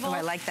picnic table. Oh,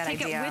 I like that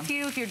idea. Take it with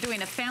you if you're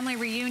doing a family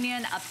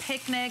reunion, a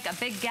picnic, a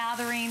big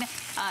gathering.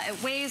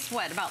 It weighs,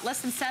 what, about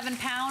less than 7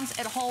 pounds.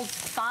 It holds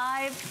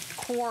 5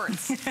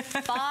 quarts.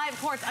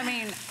 5 quarts. I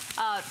mean,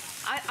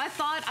 I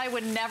thought I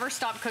would never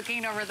stop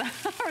cooking over the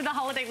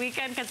holiday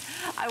weekend because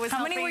I was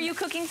How many were you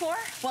cooking for?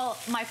 Well,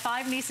 my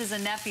 5 nieces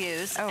and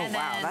nephews. Oh, and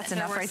wow, then that's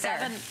enough right there.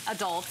 7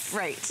 adults.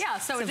 Right. Yeah,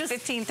 so it just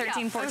 15,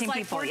 13, 14 it was like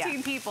people.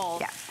 14 people.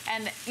 Yeah.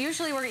 And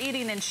usually we're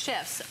eating in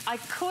shifts. I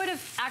could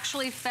have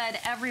actually fed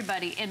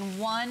everybody in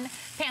one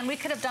pan. We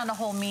could have done a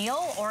whole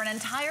meal or an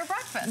entire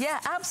breakfast. Yeah,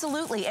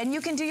 absolutely. And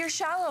you can do your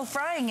shallow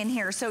frying in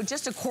here. So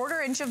just a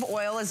 1/4 inch of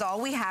oil is all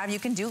we have. You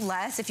can do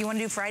less if you want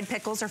to do fried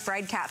pickles or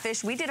fried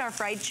catfish. We did our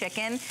fried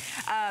chicken.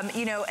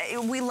 You know,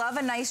 we love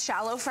a nice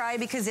shallow fry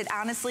because it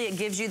honestly, it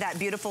gives you that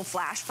beautiful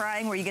flash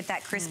frying where you get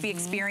that crispy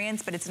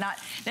experience, but it's not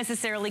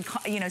necessarily,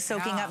 you know,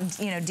 soaking up,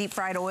 you know, deep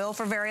fried oil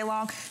for very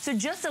long. So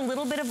just a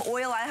little bit of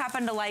oil. I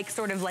happen to like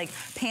sort of like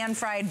pan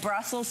fried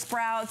Brussels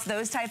sprouts,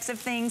 those types of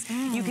things.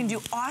 You can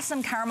do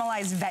awesome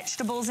caramelized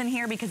vegetables in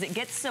here because it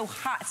gets so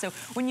hot. So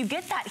when you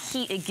get that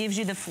heat, it gives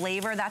you the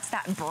flavor. That's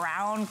that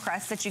brown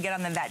crust that you get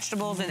on the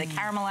vegetables or the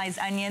caramelized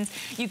onions.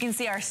 You can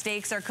see our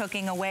steaks are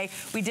cooking away.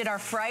 We did our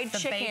fried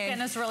chicken. The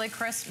bacon is really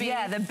crispy.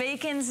 Yeah, the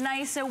bacon's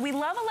nice. So we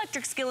love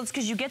electric skillets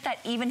because you get that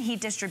even heat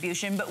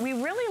distribution, but we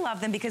really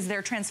love them because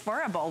they're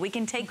transferable. We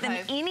can take them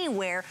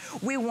anywhere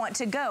we want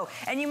to go.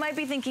 And you might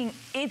be thinking,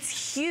 it's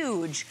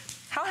huge.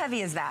 How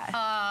heavy is that?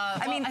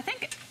 I mean, I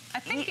think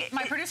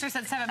my producer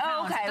said 7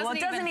 pounds. Okay, well, it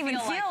doesn't even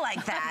feel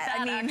like that.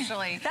 I mean,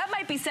 actually, that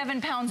might be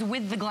 7 pounds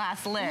with the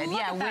glass lid.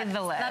 With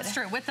the lid. That's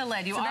true, with the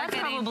lid. You so are that's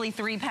getting probably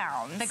 3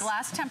 pounds. The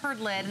glass tempered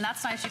lid, and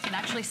that's nice. You can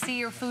actually see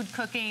your food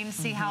cooking,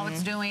 see how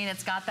it's doing.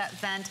 It's got that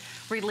vent,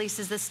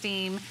 releases the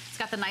steam. It's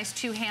got the nice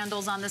 2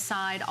 handles on the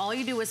side. All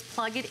you do is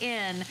plug it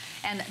in,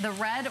 and the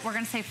red, we're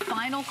gonna say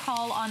final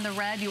call on the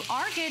red. You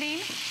are getting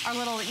our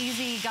little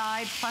easy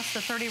guide plus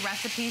the 30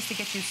 recipes to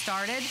get you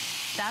started.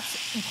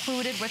 That's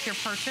included with your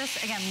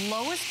purchase. Again,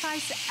 lowest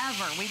price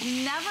ever.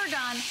 We've never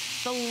done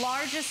the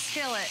largest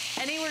skillet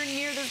anywhere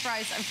near this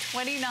price of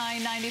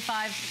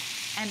 $29.95,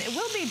 and it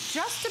will be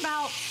just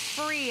about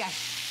free,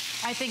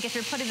 I think, if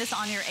you're putting this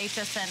on your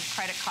HSN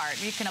credit card.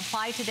 You can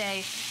apply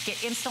today,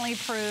 get instantly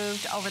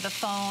approved over the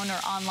phone or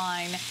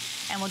online,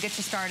 and we'll get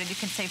you started. You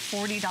can save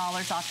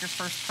 $40 off your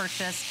first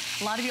purchase.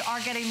 A lot of you are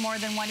getting more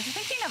than one. If you're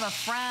thinking of a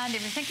friend,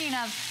 if you're thinking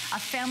of a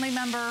family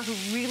member who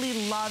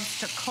really loves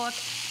to cook,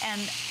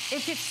 and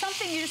if it's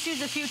something you just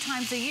use a few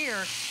times a year,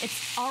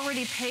 it's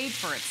already paid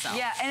for itself.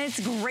 Yeah, and it's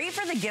great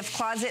for the gift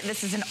closet.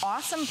 This is an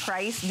awesome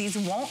price. These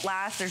won't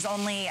last. There's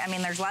only, I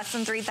mean, there's less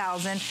than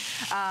 3,000.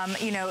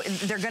 You know,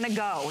 they're gonna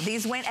go.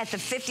 These went at the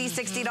 $50,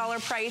 $60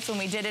 price when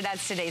we did it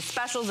as today's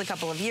specials a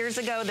couple of years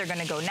ago. They're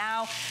gonna go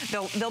now.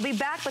 They'll be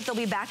back, but they'll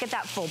be back at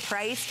that full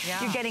price.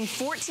 Yeah. You're getting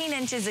 14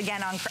 inches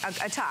again on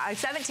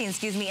 17,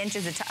 excuse me,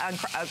 inches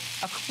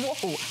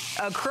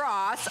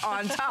across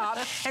on top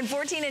and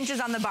 14 inches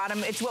on the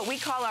bottom. It's what we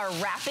call our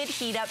rapid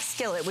heat up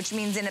skillet, which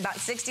means in about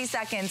 60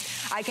 seconds,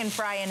 I can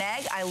fry an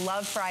egg. I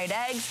love fried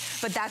eggs,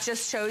 but that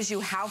just shows you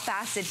how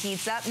fast it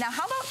heats up. Now,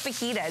 how about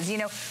fajitas? You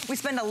know, we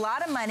spend a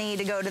lot of money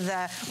to go to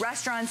the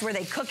restaurants where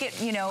they cook it,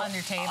 you know, on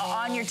your table,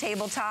 on your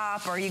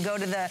tabletop, or you go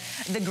to the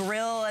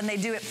grill and they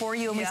do it for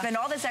you, and we spend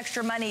all this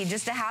extra money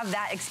just to have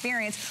that experience.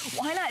 experience.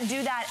 Why not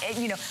do that,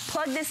 you know,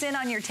 plug this in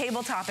on your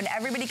tabletop and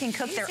everybody can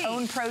cook their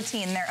own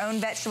protein, their own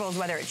vegetables,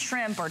 whether it's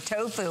shrimp or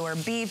tofu or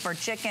beef or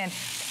chicken.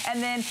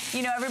 And then,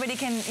 you know, everybody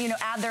can, you know,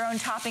 add their own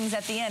toppings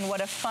at the end.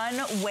 What a fun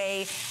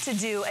way to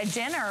do a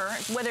dinner,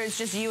 whether it's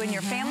just you and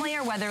your family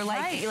or whether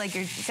like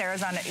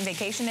Sarah's on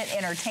vacation and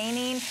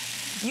entertaining.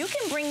 You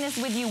can bring this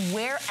with you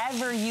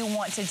wherever you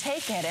want to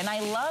take it. And I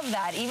love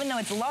that. Even though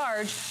it's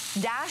large,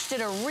 Dash did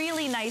a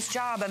really nice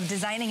job of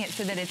designing it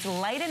so that it's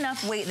light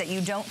enough weight that you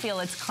don't feel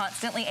it's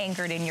constantly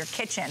anchored in your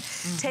kitchen.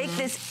 Take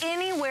this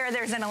anywhere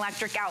there's an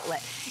electric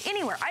outlet.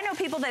 Anywhere. I know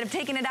people that have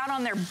taken it out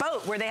on their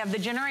boat where they have the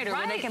generator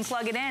where they can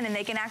plug it in and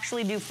they can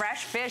actually do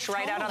fresh fish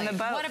right out on the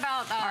boat. What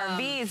about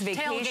RVs,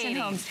 vacation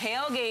homes,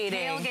 tailgating.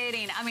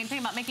 Tailgating. I mean,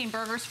 think about making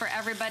burgers for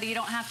everybody. You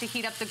don't have to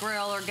heat up the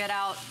grill or get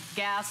out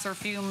gas or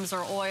fumes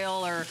or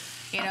oil or,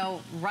 you know,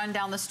 run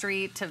down the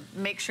street to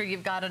make sure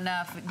you've got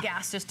enough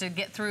gas just to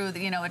get through,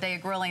 you know, a day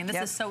of grilling.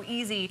 This is so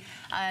easy.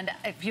 And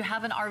if you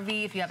have an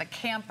RV, if you have a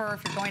camper,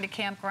 if you're going to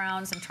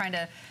campgrounds and trying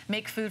to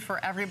make food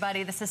for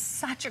everybody, this is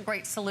such a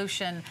great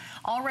solution.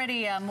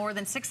 Already more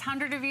than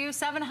 600 of you,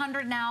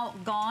 700 now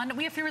gone.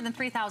 We have fewer than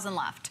 3,000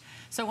 left.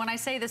 So when I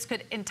say this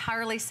could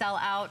entirely sell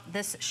out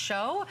this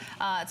show,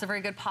 it's a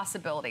very good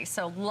possibility.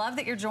 So love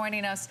that you're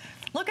joining us.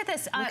 Look at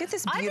this. Look at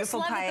this beautiful paella. I just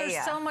love paella. that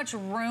there's so much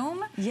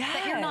room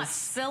that you're not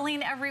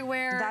spilling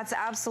everywhere. That's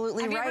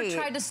absolutely right. Have you ever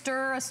tried to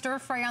stir a stir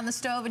fry on the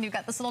stove and you've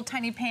got this little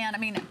tiny pan? I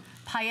mean,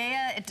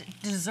 paella, it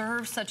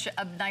deserves such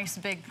a nice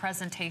big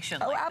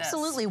presentation like this.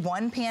 Absolutely.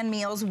 One pan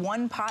meals,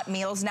 one pot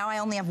meals. Now I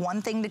only have one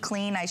thing to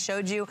clean. I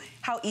showed you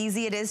how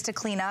easy it is to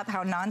clean up,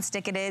 how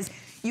nonstick it is.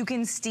 You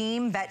can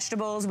steam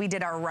vegetables. We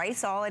did our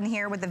rice all in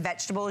here with the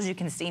vegetables. You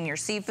can steam your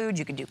seafood.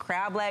 You can do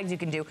crab legs. You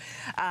can do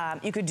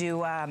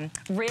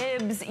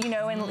ribs, you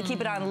know, and keep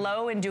it on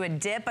low and do a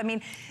dip. I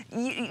mean,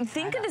 you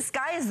think of the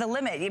sky as the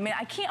limit. I mean,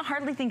 I can't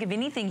hardly think of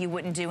anything you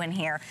wouldn't do in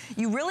here.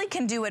 You really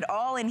can do it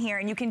all in here,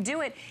 and you can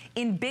do it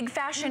in big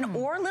fashion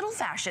or little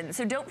fashion.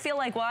 So don't feel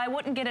like, well, I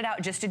wouldn't get it out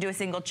just to do a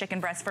single chicken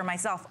breast for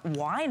myself.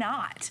 Why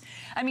not?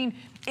 I mean,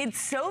 it's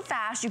so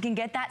fast. You can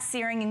get that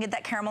searing and get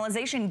that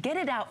caramelization. Get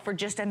it out for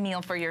just a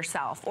meal for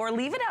yourself, or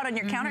leave it out on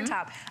your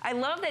countertop. I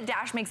love that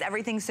Dash makes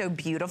everything so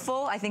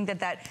beautiful. I think that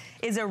that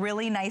is a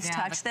really nice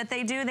touch that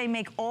they do. They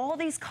make all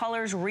these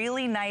colors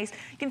really nice.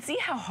 You can see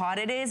how hot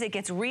it is. It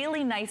gets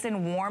really nice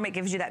and warm. It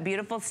gives you that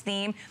beautiful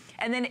steam.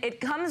 And then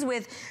it comes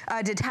with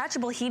a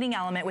detachable heating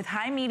element with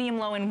high, medium,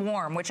 low, and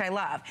warm, which I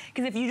love.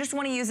 Because if you just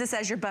want to use this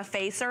as your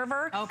buffet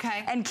server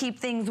and keep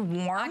things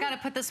warm. I got to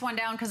put this one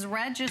down because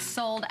red just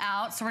sold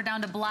out. So we're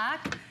down to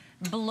black,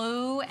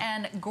 blue,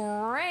 and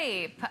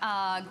grape.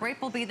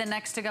 Grape will be the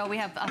next to go. We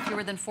have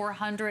fewer than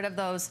 400 of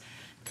those.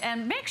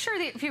 And make sure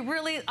that if you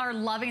really are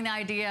loving the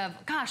idea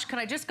of, gosh, could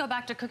I just go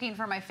back to cooking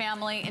for my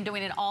family and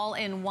doing it all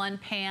in one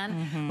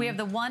pan? We have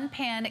the One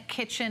Pan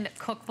Kitchen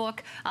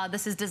Cookbook.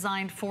 This is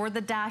designed for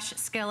the Dash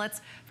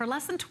skillets for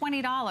less than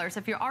 $20.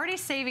 If you're already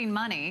saving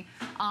money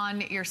on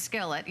your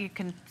skillet, you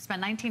can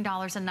spend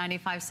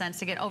 $19.95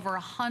 to get over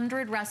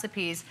 100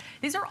 recipes.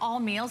 These are all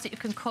meals that you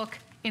can cook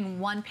in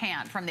one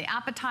pan, from the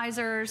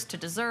appetizers to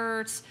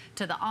desserts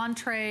to the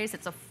entrees.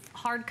 It's a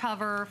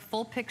hardcover,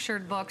 full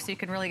pictured book, so you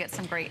can really get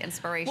some great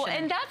inspiration. Well,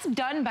 and that's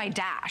done by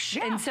Dash.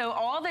 And so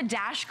all the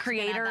Dash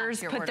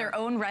creators put their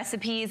own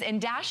recipes, and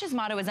Dash's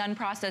motto is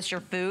unprocess your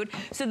food.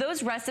 So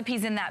those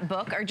recipes in that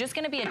book are just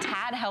gonna be a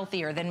tad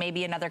healthier than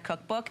maybe another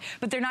cookbook,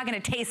 but they're not gonna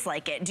taste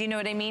like it. Do you know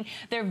what I mean?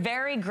 They're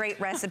very great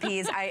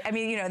recipes. I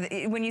mean, you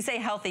know, when you say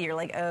healthy, you're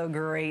like, oh,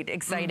 great,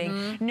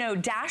 exciting. No,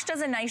 Dash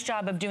does a nice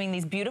job of doing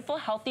these beautiful,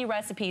 healthy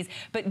recipes,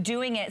 but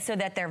doing it so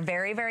that they're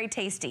very, very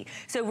tasty.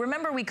 So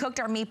remember, we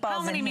cooked our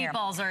meatballs in here.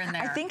 Meatballs are in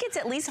there? I think it's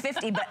at least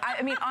 50, but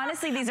I mean,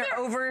 honestly, these are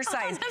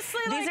oversized.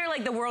 These are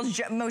like the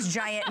world's most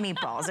giant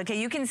meatballs, okay?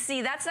 You can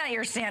see that's not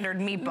your standard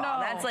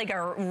meatball. That's like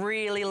a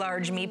really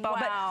large meatball.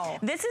 But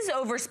this is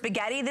over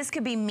spaghetti. This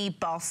could be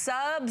meatball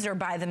subs or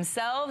by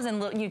themselves,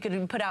 and you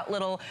could put out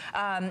little,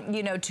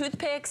 you know,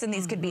 toothpicks, and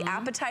these could be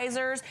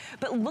appetizers.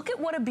 But look at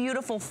what a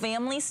beautiful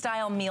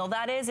family-style meal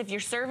that is. If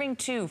you're serving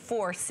 2,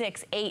 4,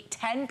 6, 8,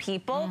 10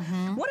 people,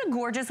 what a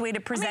gorgeous way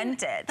to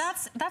present it.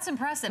 That's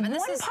impressive. And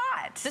One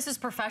pot. This is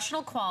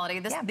professional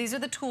quality. These are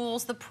the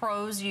tools the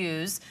pros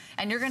use,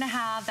 and you're going to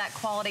have that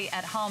quality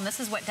at home. This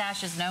is what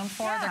Dash is known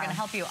for. They're going to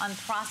help you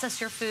unprocess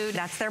your food.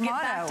 That's their motto.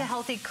 motto. Get back to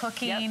healthy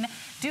cooking.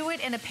 Do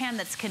it in a pan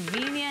that's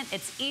convenient.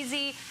 It's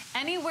easy.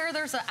 Anywhere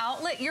there's an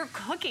outlet, you're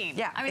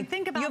cooking. I mean,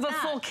 think about that. You have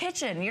a full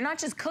kitchen. You're not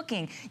just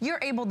cooking. You're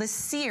able to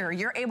sear.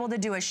 You're able to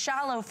do a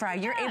shallow fry.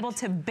 You're able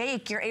to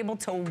bake. You're able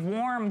to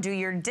warm, do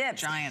your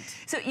dips. Giant.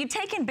 So you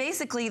take in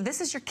basically, this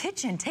is your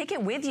kitchen. Take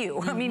it with you.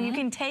 I mean, you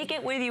can take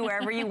it with you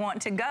wherever you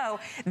want to go.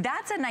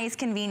 that's a nice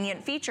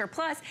convenient feature.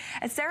 Plus,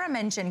 as Sarah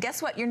mentioned,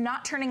 guess what? You're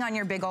not turning on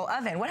your big old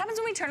oven. What happens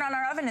when we turn on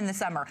our oven in the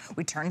summer?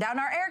 We turn down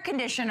our air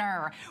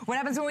conditioner. What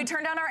happens when we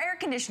turn down our air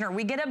conditioner?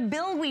 We get a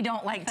bill we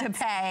don't like to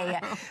pay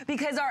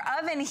because our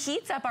oven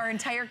heats up our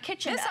entire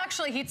kitchen. This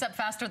actually heats up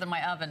faster than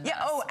my oven does.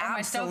 Yeah, oh,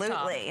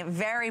 absolutely.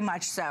 Very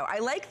much so. I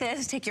like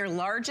this. Take your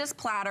largest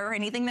platter,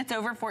 anything that's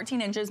over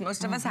 14 inches,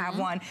 most of us have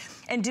one,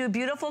 and do a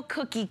beautiful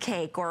cookie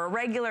cake or a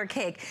regular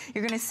cake.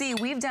 You're gonna see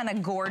we've done a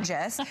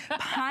gorgeous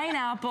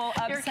pineapple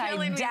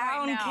upside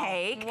down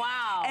cake.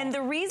 Wow. And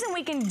the reason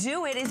we can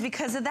do it is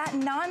because of that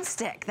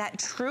non-stick, that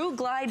true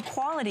glide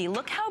quality.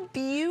 Look how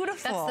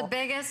beautiful. That's the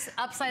biggest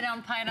upside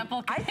down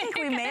pineapple cake I think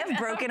we may have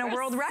broken a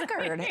world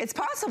record. It's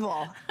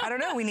possible. I don't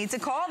know. We need to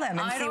call them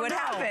and see what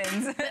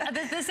happens.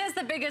 This is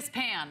the biggest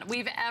pan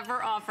we've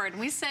ever offered.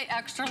 We say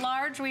extra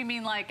large, we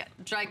mean like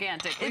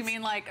gigantic. We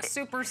mean like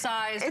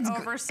supersized,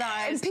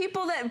 oversized. And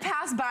people that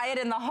pass by it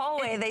in the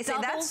hallway, they say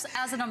that's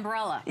as an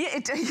umbrella. Yeah,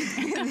 it's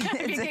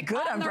a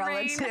good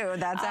umbrella too.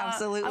 That's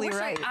absolutely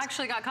right. I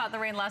actually got caught in the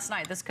rain last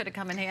night. This could have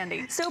come in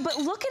handy. So, but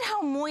look at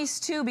how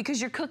moist too,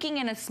 because you're cooking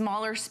in a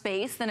smaller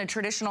space than a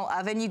traditional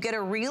oven. You get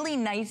a really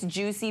nice,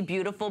 juicy,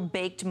 beautiful,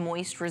 baked,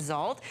 moist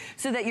result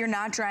so that you're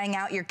not drying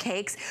out your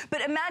cakes.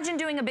 But imagine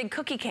doing a big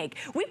cookie cake.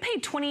 We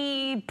paid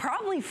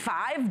probably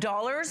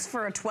 $5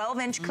 for a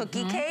 12-inch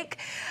cookie cake.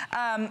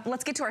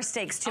 Let's get to our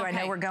steaks too. I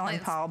know we're going,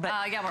 Paul, but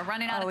yeah, we're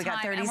running out of time. We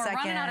got 30 and seconds.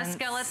 We're running out of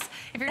skillets.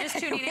 If you're just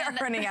tuning in, we're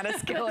running out of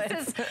skillets.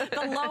 This is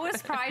the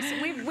lowest price.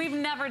 We've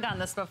never done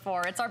this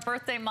before. It's our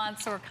birthday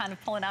month, so we're kind of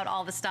pulling out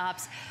all the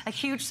stops. A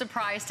huge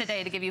surprise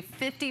today to give you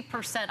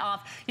 50%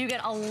 off. You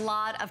get a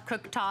lot of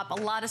cooktop, a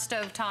lot of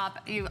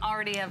stovetop. You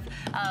already have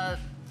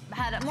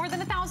had more than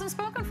 1,000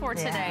 spoken for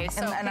today.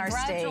 So and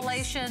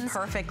congratulations. Our steaks,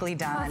 perfectly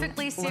done.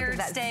 Perfectly seared Look at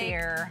that steak.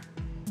 sear.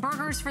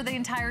 Burgers for the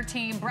entire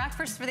team,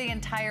 breakfast for the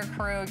entire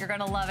crew. You're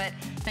gonna love it.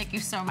 Thank you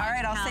so much. All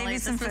right, I'll save you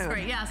some food.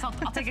 Great. Yes, I'll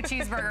take a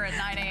cheeseburger at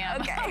 9 a.m.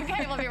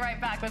 Okay, we'll be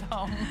right back with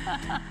Home.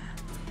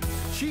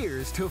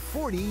 Cheers to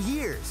 40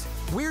 years.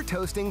 We're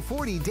toasting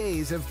 40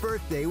 days of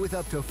birthday with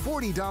up to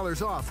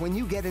 $40 off when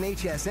you get an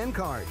HSN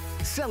card.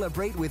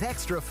 Celebrate with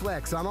extra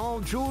flex on all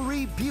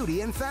jewelry,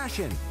 beauty, and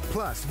fashion.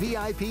 Plus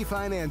VIP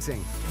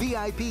financing,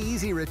 VIP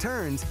easy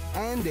returns,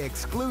 and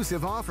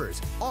exclusive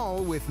offers,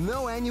 all with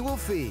no annual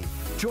fee.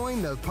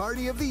 Join the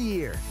party of the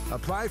year.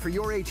 Apply for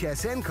your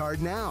HSN card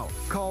now.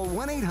 Call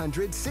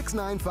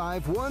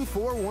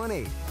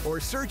 1-800-695-1418 or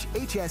search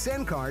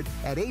HSN card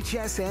at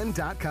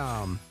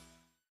hsn.com.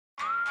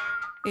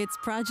 It's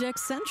Project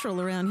Central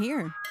around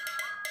here.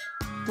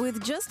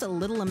 With just a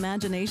little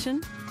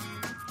imagination,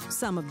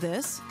 some of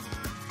this,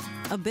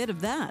 a bit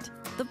of that,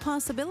 the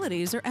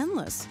possibilities are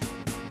endless.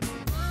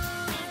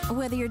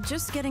 Whether you're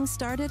just getting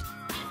started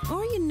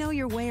or you know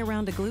your way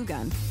around a glue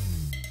gun,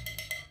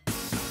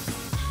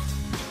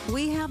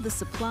 we have the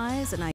supplies and